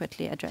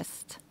adequately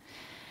addressed.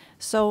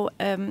 So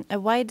a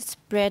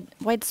widespread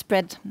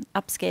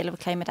upscale of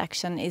climate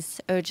action is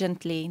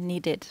urgently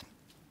needed,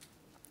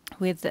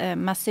 with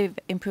massive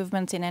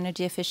improvements in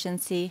energy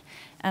efficiency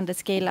and a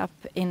scale up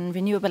in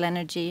renewable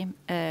energy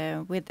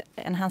with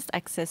enhanced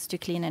access to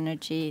clean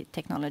energy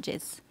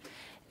technologies.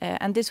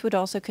 And this would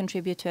also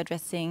contribute to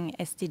addressing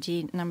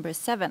SDG number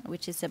 7,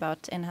 which is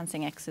about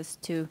enhancing access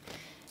to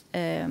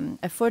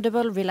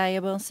affordable,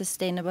 reliable,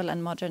 sustainable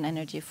and modern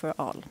energy for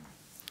all.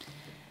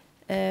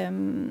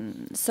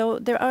 So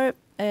there are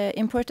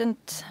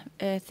important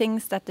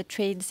things that the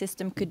trade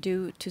system could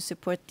do to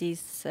support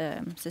these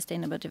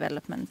sustainable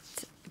development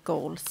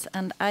goals,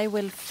 and I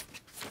will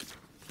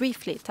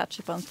briefly touch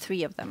upon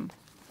 3 of them.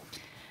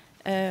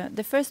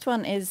 The first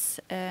one is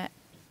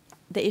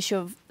the issue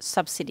of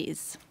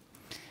subsidies.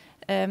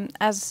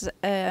 As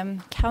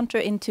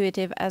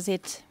counterintuitive as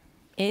it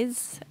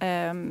is,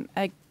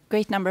 a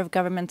great number of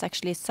governments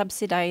actually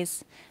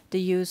subsidize the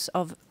use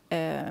of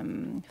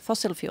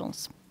fossil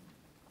fuels.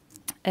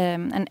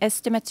 and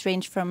estimates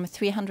range from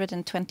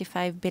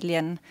 $325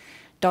 billion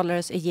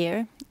a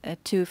year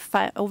to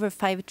over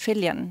 5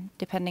 trillion,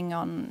 depending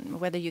on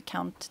whether you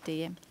count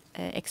the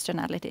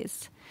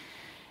externalities.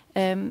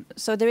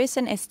 So there is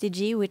an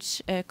SDG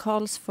which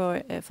calls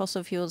for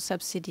fossil fuel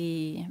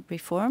subsidy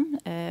reform,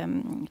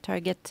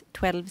 target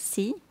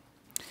 12C.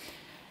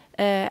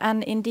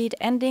 And indeed,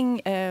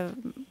 ending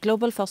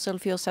global fossil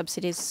fuel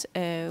subsidies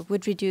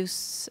would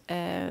reduce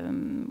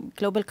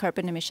global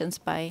carbon emissions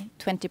by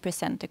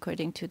 20%,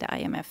 according to the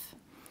IMF.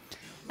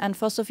 And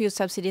fossil fuel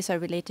subsidies are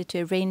related to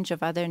a range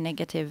of other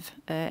negative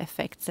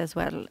effects as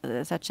well,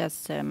 such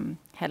as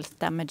health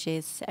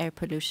damages, air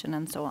pollution,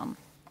 and so on.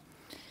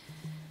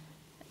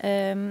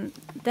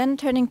 Then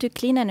turning to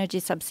clean energy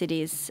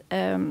subsidies,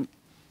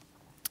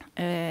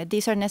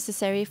 these are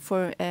necessary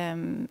for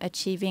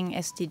achieving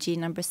SDG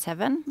number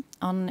 7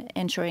 on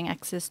ensuring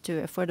access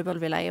to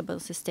affordable, reliable,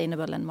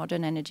 sustainable, and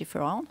modern energy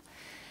for all.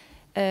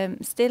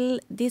 Still,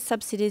 these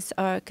subsidies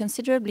are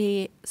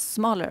considerably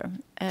smaller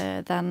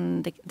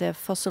than the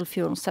fossil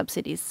fuel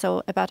subsidies,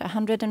 so about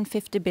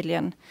 150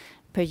 billion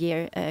per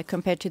year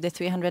compared to the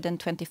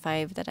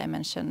 325 that I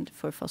mentioned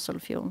for fossil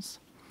fuels.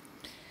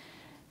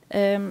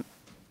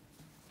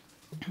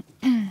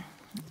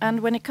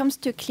 And when it comes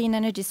to clean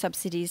energy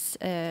subsidies,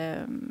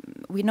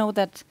 we know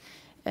that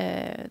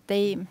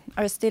they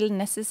are still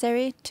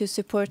necessary to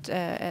support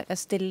a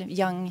still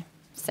young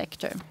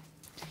sector.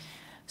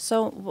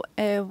 So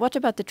what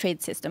about the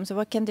trade system? So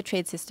what can the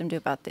trade system do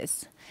about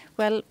this?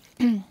 Well,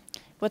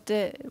 what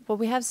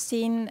we have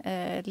seen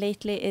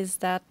lately is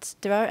that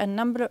there are a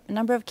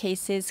number of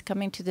cases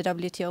coming to the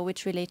WTO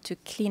which relate to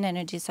clean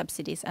energy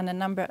subsidies and a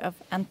number of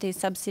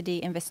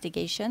anti-subsidy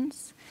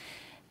investigations.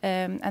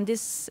 And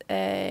this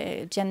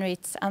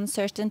generates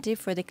uncertainty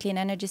for the clean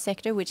energy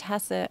sector, which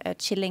has a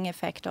chilling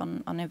effect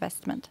on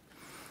investment.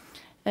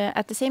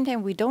 At the same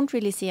time, we don't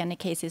really see any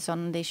cases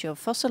on the issue of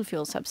fossil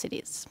fuel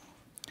subsidies.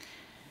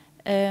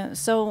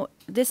 So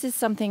this is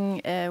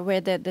something where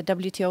the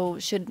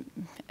WTO should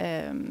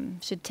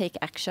take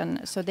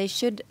action. So they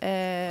should,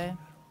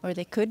 or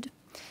they could,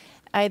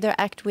 either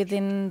act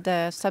within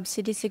the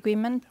subsidies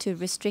agreement to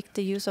restrict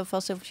the use of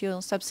fossil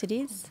fuel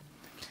subsidies.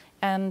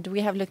 And we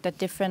have looked at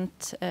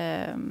different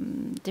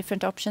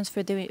options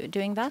for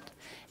doing that.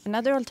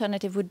 Another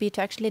alternative would be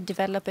to actually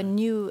develop a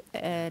new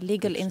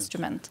legal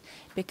instrument,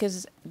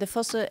 because the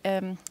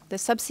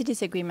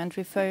subsidies agreement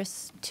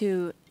refers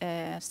to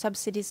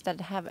subsidies that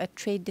have a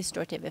trade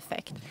distortive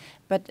effect.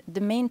 But the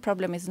main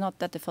problem is not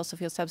that the fossil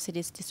fuel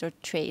subsidies distort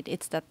trade,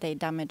 it's that they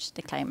damage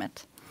the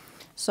climate.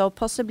 So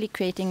possibly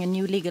creating a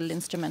new legal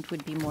instrument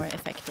would be more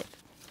effective.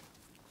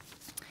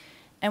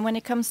 And when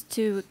it comes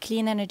to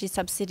clean energy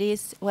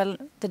subsidies, well,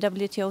 the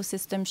WTO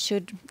system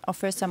should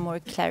offer some more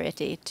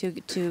clarity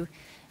to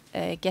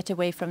get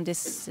away from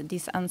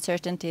these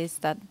uncertainties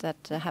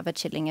that have a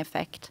chilling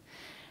effect.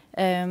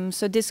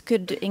 So this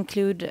could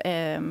include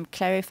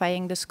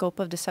clarifying the scope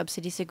of the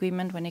subsidies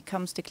agreement when it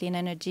comes to clean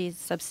energy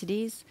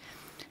subsidies,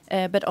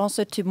 but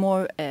also to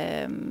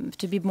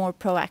be more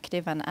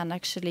proactive and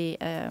actually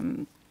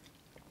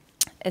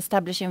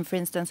establishing, for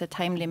instance, a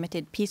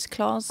time-limited peace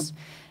clause,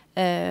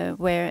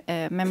 where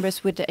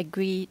members would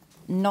agree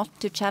not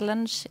to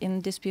challenge in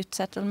dispute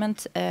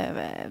settlement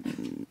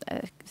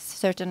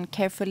certain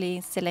carefully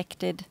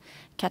selected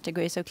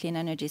categories of clean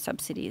energy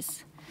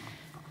subsidies.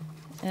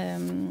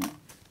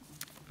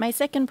 My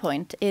second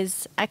point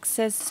is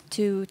access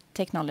to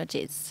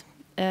technologies.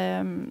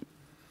 SDG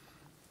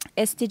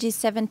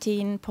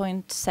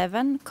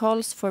 17.7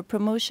 calls for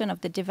promotion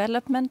of the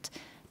development,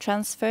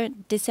 transfer,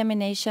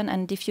 dissemination,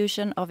 and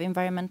diffusion of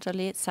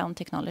environmentally sound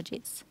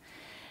technologies.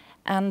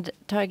 And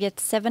target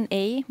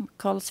 7A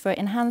calls for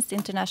enhanced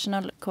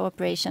international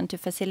cooperation to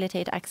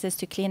facilitate access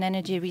to clean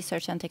energy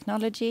research and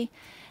technology,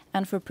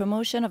 and for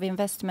promotion of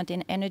investment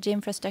in energy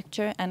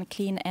infrastructure and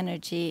clean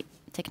energy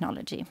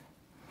technology.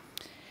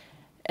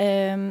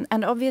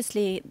 And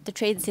obviously, the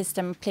trade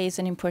system plays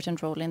an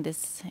important role in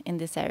this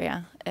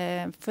area.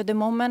 For the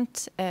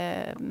moment,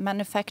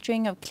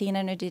 manufacturing of clean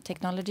energy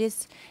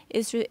technologies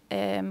is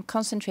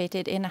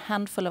concentrated in a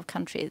handful of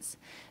countries.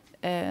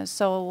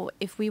 So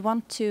if we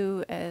want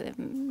to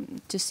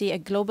see a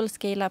global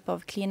scale-up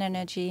of clean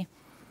energy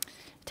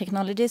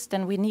technologies,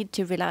 then we need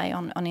to rely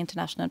on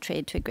international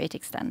trade to a great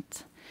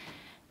extent.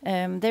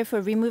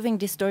 Therefore, removing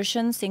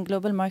distortions in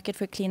global market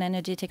for clean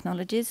energy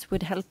technologies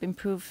would help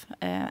improve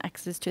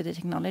access to the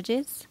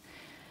technologies.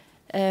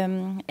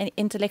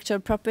 Intellectual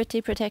property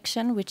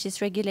protection, which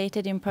is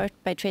regulated in part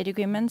by trade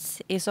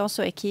agreements, is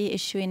also a key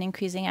issue in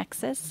increasing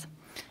access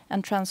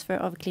and transfer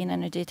of clean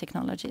energy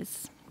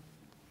technologies.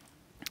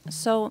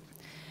 So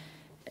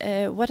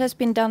what has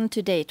been done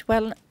to date?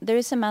 Well, there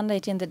is a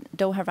mandate in the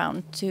Doha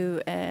round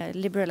to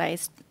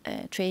liberalize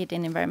trade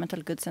in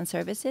environmental goods and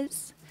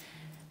services.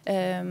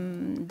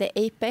 The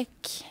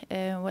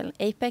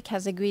APEC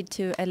has agreed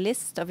to a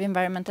list of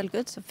environmental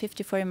goods, of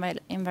 54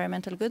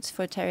 environmental goods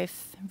for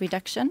tariff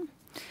reduction.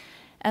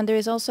 And there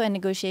is also a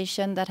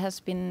negotiation that has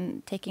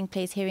been taking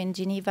place here in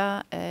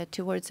Geneva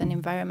towards an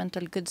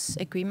environmental goods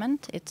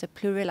agreement. It's a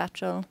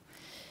plurilateral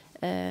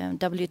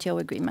WTO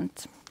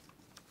agreement.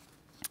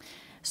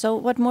 So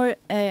what more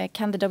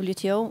can the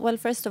WTO? Well,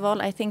 first of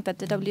all, I think that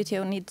the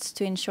WTO needs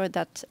to ensure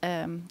that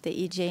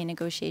the EGA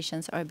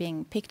negotiations are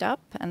being picked up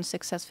and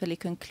successfully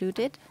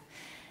concluded.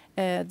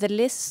 The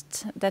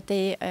list that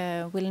they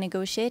will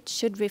negotiate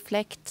should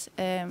reflect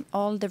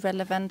all the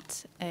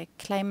relevant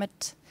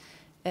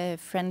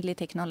climate-friendly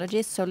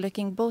technologies, so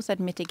looking both at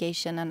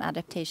mitigation and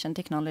adaptation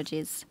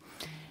technologies.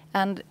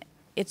 And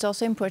it's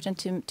also important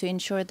to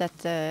ensure that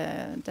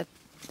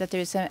that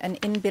there is an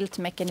inbuilt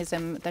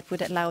mechanism that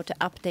would allow to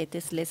update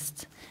this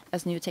list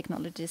as new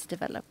technologies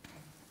develop.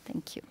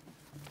 Thank you.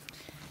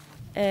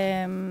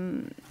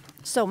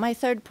 So my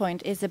third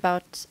point is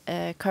about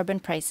carbon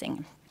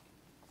pricing.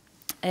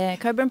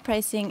 Carbon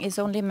pricing is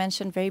only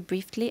mentioned very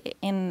briefly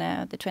in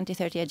the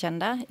 2030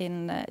 agenda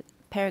in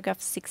paragraph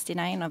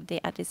 69 of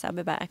the Addis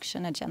Ababa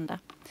Action Agenda.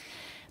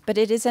 But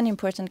it is an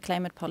important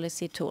climate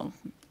policy tool.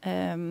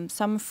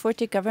 Some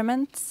 40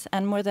 governments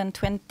and more than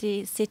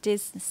 20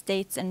 cities,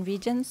 states and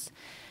regions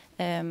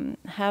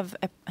have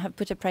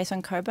put a price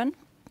on carbon,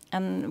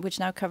 and which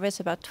now covers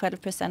about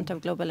 12%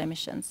 of global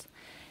emissions.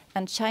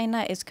 And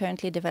China is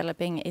currently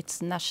developing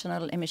its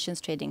national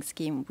emissions trading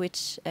scheme,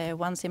 which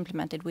once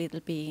implemented will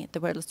be the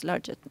world's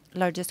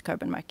largest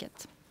carbon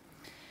market.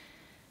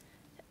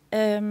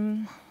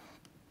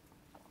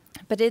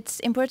 But it's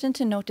important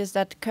to notice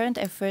that current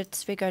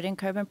efforts regarding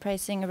carbon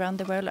pricing around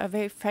the world are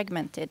very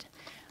fragmented,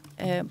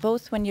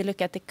 both when you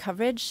look at the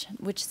coverage,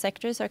 which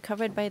sectors are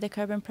covered by the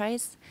carbon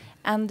price,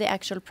 and the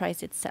actual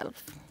price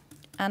itself.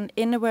 And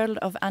in a world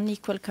of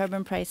unequal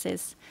carbon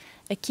prices,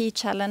 a key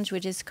challenge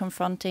which is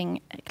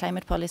confronting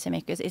climate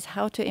policymakers is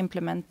how to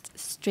implement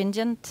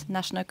stringent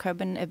national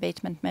carbon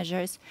abatement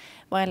measures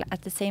while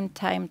at the same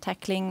time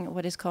tackling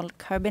what is called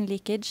carbon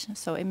leakage,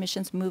 so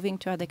emissions moving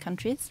to other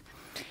countries,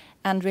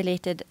 and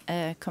related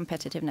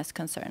competitiveness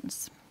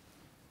concerns.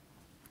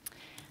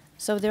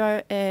 So there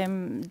are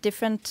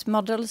different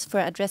models for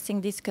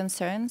addressing these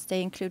concerns.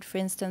 They include, for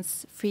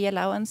instance, free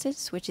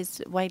allowances, which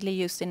is widely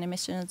used in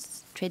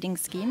emissions trading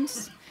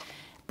schemes,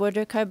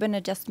 border carbon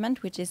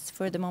adjustment, which is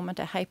for the moment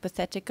a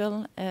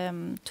hypothetical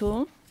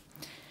tool,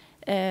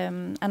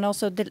 and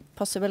also the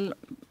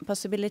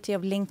possibility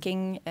of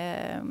linking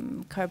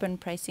carbon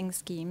pricing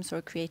schemes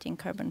or creating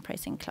carbon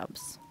pricing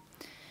clubs.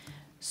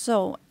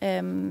 So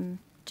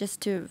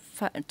just to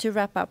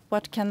wrap up,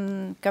 what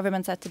can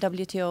governments at the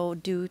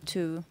WTO do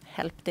to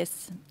help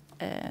this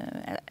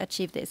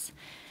achieve this?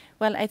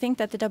 Well, I think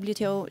that the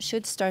WTO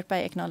should start by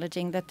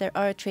acknowledging that there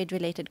are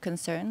trade-related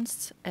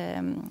concerns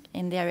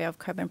in the area of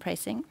carbon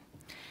pricing,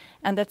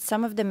 and that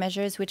some of the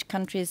measures which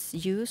countries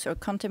use or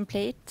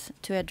contemplate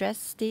to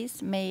address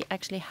these may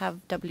actually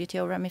have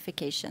WTO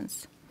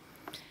ramifications.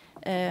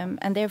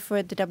 And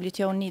therefore, the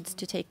WTO needs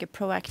to take a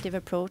proactive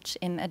approach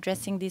in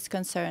addressing these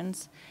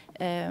concerns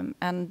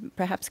and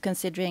perhaps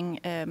considering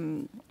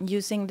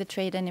using the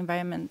Trade and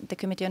Environment, the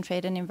Committee on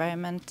Trade and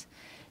Environment,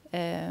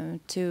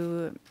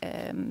 to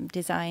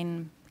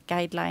design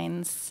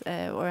guidelines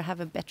or have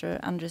a better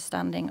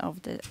understanding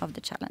of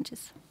the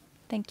challenges.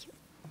 Thank you.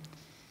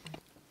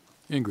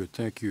 Ingrid,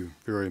 thank you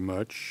very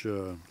much.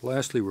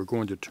 Lastly, we're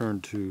going to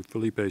turn to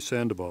Felipe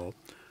Sandoval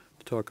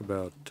to talk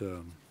about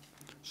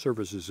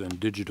services and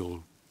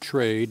digital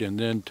trade, and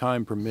then,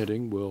 time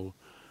permitting, we'll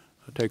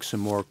take some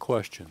more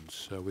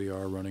questions. We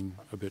are running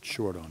a bit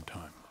short on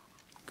time.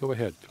 Go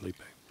ahead,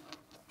 Felipe.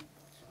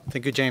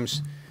 Thank you,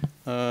 James.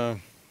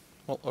 Well,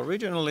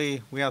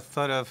 originally, we had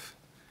thought of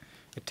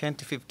a 10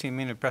 to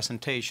 15-minute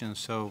presentation,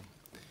 so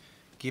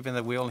given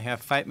that we only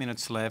have 5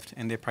 minutes left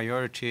and the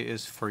priority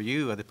is for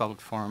you at the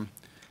public forum,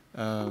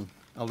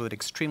 I'll do it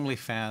extremely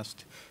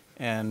fast,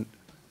 and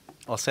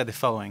I'll say the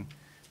following.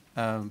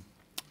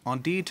 On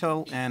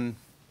digital and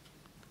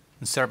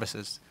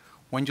services,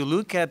 when you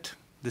look at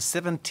the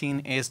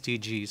 17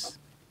 SDGs,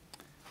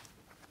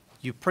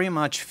 you pretty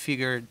much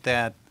figure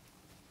that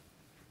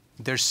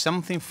there's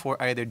something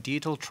for either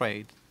digital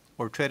trade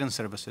or trade and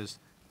services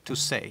to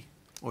say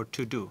or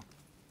to do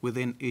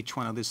within each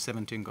one of these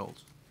 17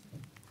 goals.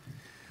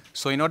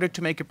 So in order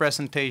to make a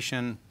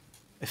presentation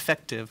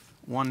effective,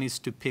 one needs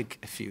to pick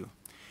a few.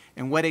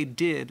 And what I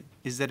did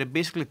is that I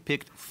basically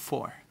picked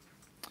 4.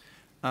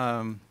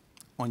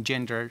 On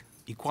gender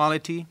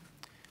equality,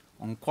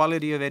 on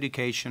quality of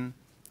education,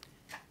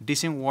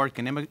 decent work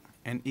and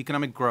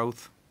economic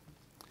growth,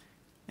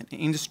 and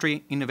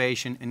industry,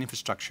 innovation, and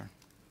infrastructure.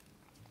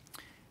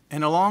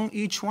 And along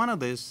each one of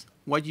these,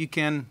 what you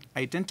can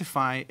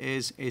identify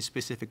is a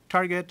specific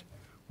target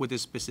with a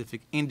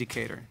specific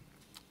indicator,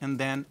 and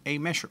then a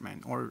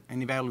measurement or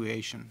an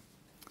evaluation.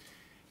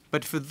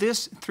 But for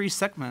these 3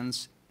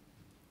 segments,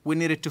 we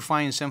needed to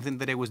find something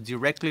that it was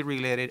directly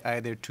related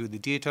either to the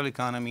digital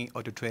economy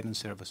or to trade and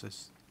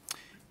services.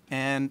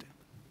 And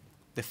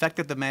the fact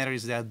of the matter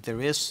is that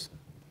there is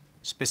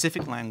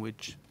specific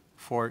language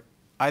for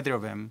either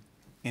of them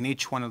in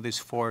each one of these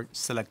 4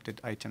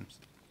 selected items.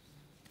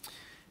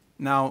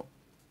 Now,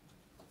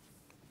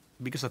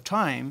 because of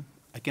time,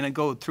 I cannot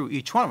go through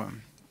each one of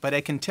them, but I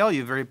can tell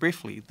you very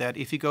briefly that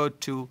if you go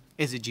to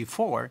SDG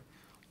 4,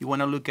 you want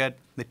to look at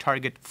the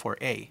target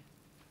 4A.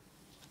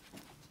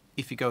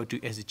 If you go to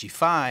SDG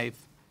 5,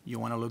 you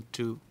want to look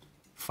to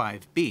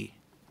 5B.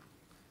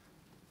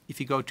 If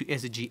you go to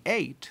SDG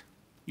 8,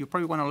 you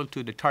probably want to look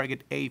to the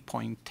target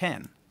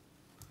 8.10.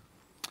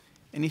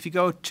 And if you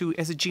go to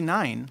SDG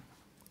 9,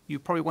 you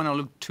probably want to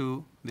look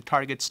to the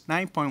targets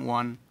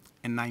 9.1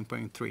 and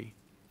 9.3.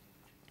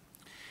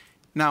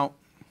 Now,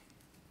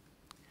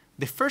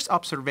 the first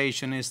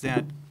observation is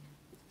that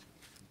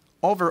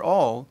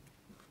overall,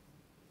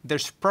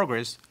 there's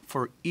progress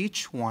for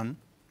each one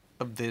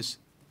of these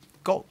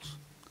goals.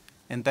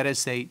 And that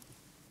is a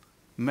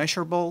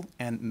measurable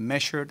and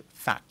measured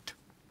fact.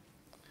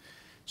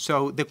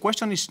 So the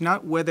question is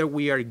not whether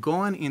we are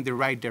going in the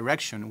right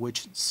direction,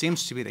 which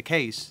seems to be the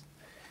case.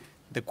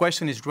 The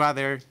question is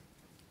rather,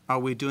 are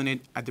we doing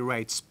it at the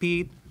right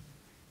speed?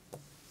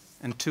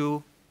 And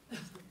two,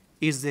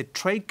 is the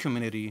trade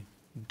community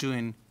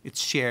doing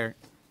its share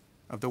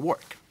of the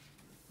work?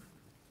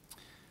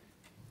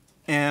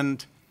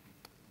 And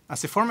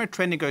as a former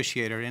trade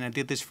negotiator, and I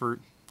did this for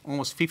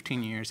almost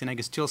 15 years, and I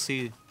can still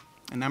see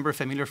a number of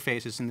familiar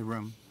faces in the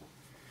room,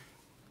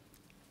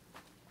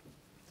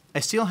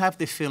 I still have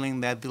the feeling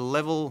that the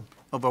level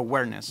of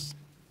awareness,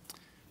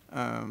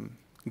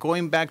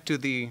 going back to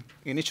the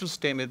initial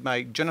statement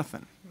by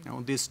Jonathan,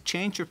 this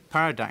change of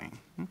paradigm,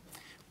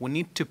 we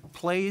need to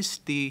place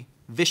the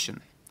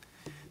vision,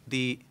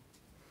 the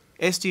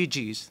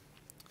SDGs,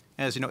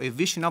 as a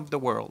vision of the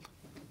world,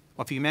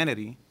 of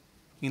humanity,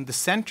 in the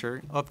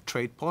center of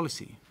trade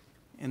policy.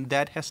 And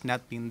that has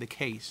not been the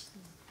case.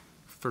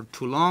 For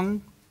too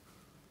long,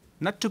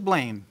 not to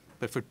blame,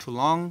 but for too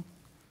long,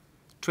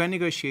 trade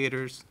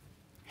negotiators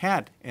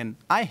had, and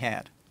I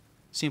had,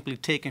 simply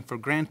taken for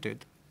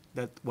granted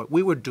that what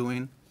we were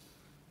doing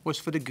was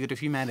for the good of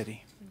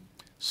humanity.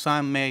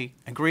 Some may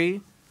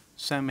agree,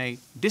 some may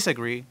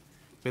disagree,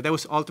 but that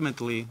was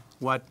ultimately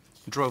what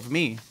drove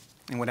me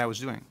in what I was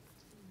doing.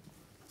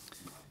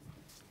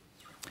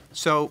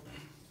 So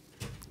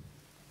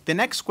the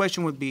next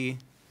question would be,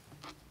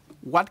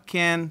 what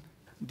can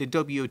the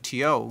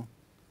WTO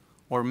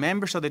or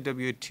members of the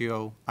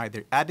WTO,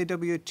 either at the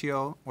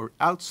WTO or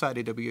outside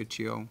the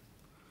WTO,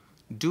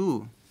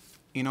 do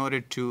in order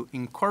to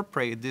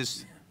incorporate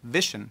this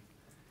vision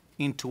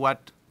into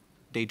what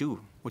they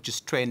do, which is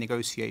trade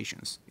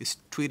negotiations, is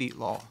treaty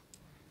law?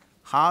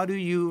 How do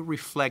you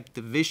reflect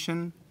the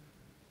vision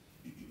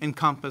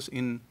encompassed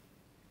in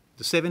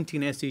the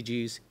 17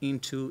 SDGs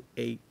into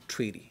a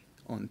treaty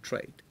on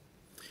trade?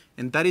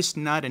 And that is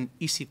not an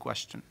easy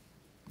question.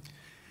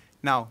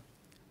 Now,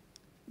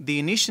 the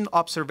initial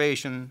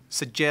observation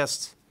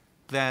suggests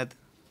that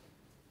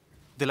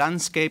the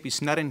landscape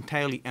is not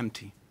entirely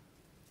empty.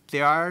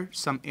 There are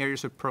some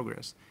areas of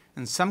progress,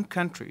 and some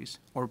countries,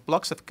 or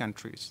blocks of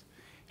countries,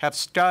 have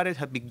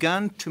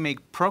begun to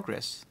make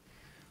progress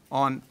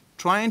on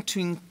trying to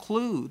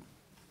include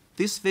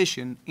this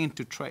vision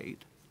into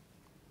trade.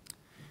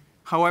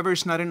 However,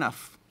 it's not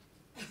enough.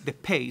 The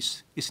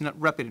pace is not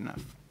rapid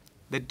enough.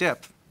 The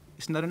depth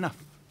is not enough.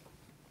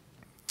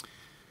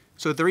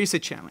 So there is a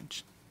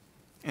challenge,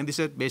 and these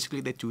are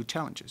basically the two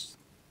challenges: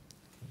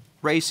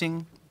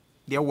 raising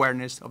the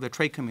awareness of the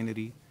trade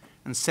community,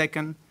 and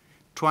second,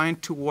 trying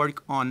to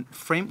work on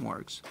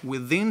frameworks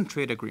within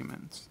trade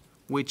agreements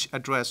which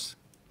address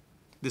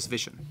this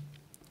vision.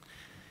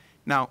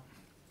 Now,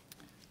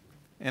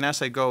 and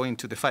as I go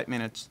into the 5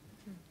 minutes,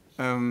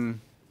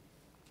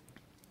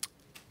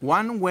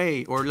 one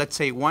way, or let's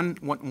say one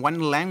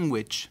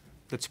language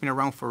that's been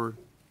around for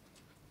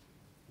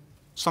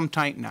some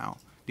time now,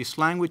 this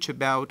language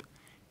about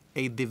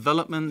a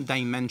development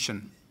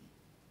dimension,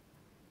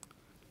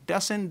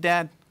 doesn't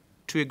that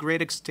to a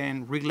great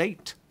extent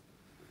relate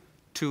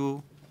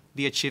to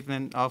the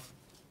achievement of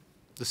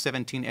the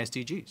 17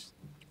 SDGs?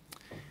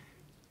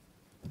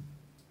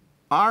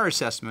 Our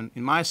assessment,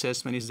 in my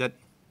assessment, is that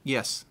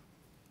yes,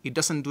 it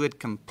doesn't do it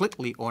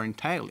completely or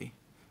entirely,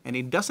 and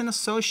it doesn't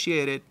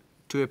associate it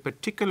to a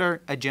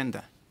particular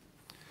agenda,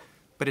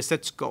 but it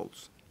sets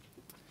goals.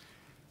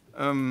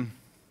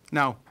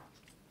 Now,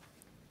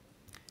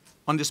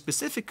 on the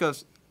specific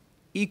of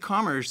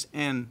e-commerce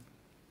and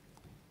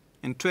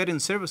trade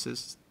and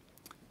services,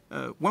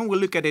 when we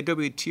look at the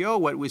WTO,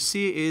 what we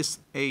see is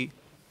a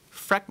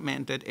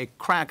fragmented, a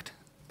cracked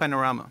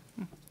panorama.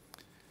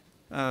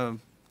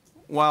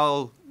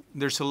 While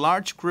there's a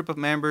large group of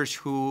members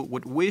who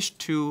would wish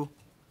to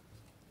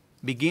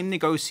begin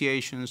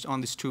negotiations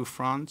on these two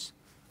fronts,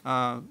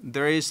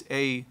 there is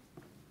a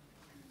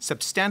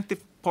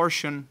substantive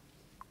portion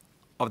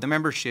of the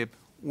membership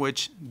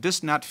which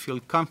does not feel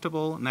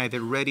comfortable,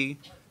 neither ready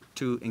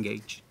to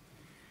engage.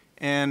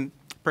 And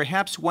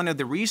perhaps one of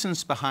the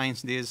reasons behind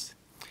this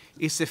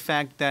is the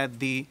fact that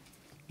the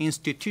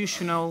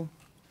institutional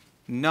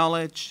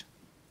knowledge,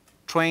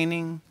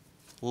 training,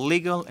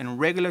 legal and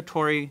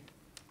regulatory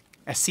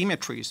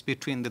asymmetries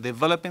between the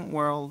developing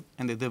world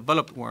and the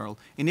developed world,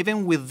 and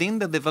even within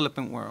the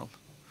developing world,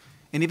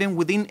 and even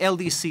within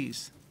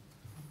LDCs,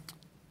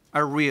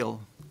 are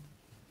real.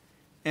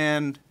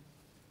 And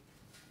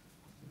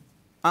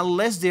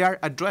unless they are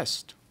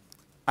addressed,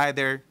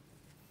 either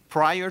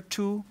prior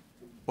to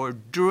or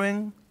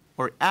during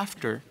or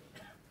after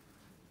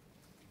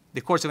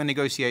the course of a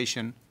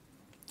negotiation,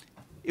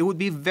 it would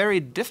be very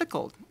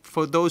difficult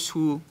for those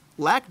who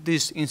lack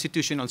this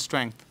institutional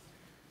strength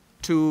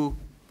to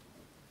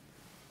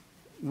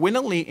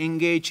willingly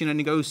engage in a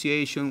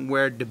negotiation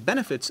where the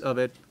benefits of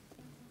it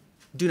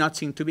do not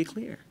seem to be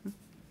clear.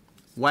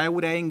 Why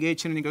would I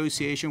engage in a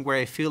negotiation where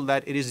I feel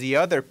that it is the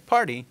other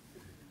party,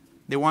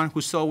 the one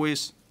who's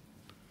always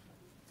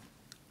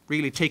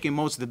really taking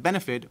most of the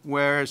benefit,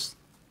 whereas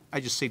I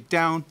just sit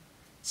down,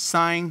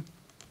 sign,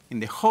 in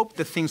the hope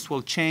that things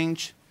will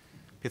change,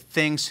 but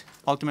things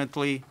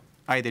ultimately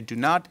either do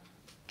not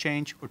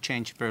change or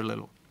change very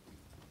little.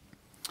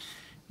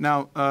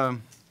 Now,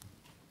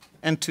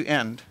 end to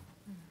end,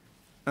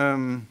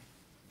 now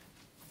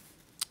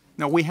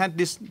we had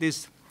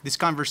this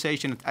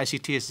conversation at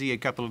ICTSD a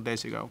couple of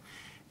days ago,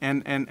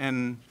 and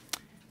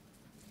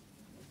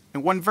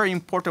one very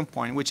important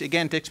point, which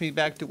again takes me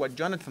back to what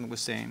Jonathan was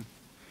saying,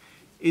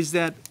 is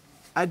that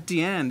at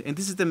the end, and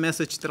this is the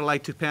message that I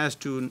like to pass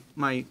to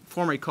my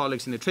former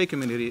colleagues in the trade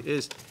community,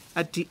 is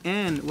at the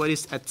end, what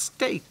is at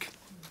stake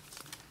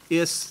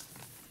is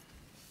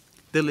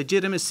the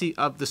legitimacy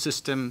of the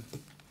system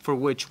for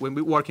which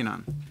we're working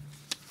on.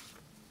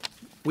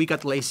 We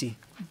got lazy.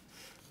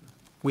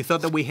 We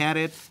thought that we had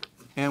it,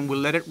 and we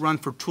let it run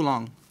for too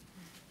long.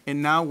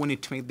 And now we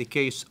need to make the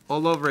case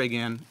all over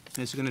again,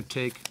 and it's going to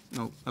take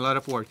a lot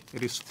of work.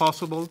 It is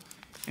possible.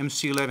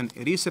 MC11,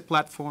 it is a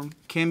platform,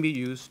 can be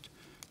used,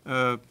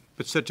 but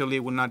certainly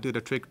will not do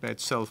the trick by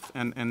itself,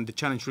 and the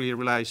challenge really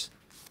relies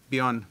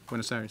beyond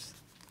Buenos Aires.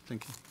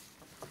 Thank you.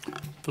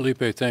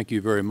 Felipe, thank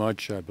you very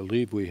much. I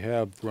believe we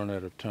have run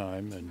out of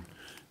time, and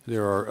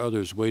there are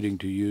others waiting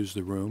to use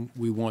the room.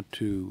 We want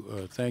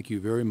to thank you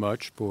very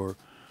much for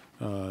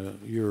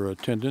your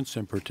attendance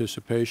and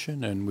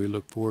participation, and we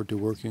look forward to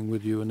working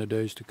with you in the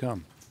days to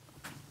come.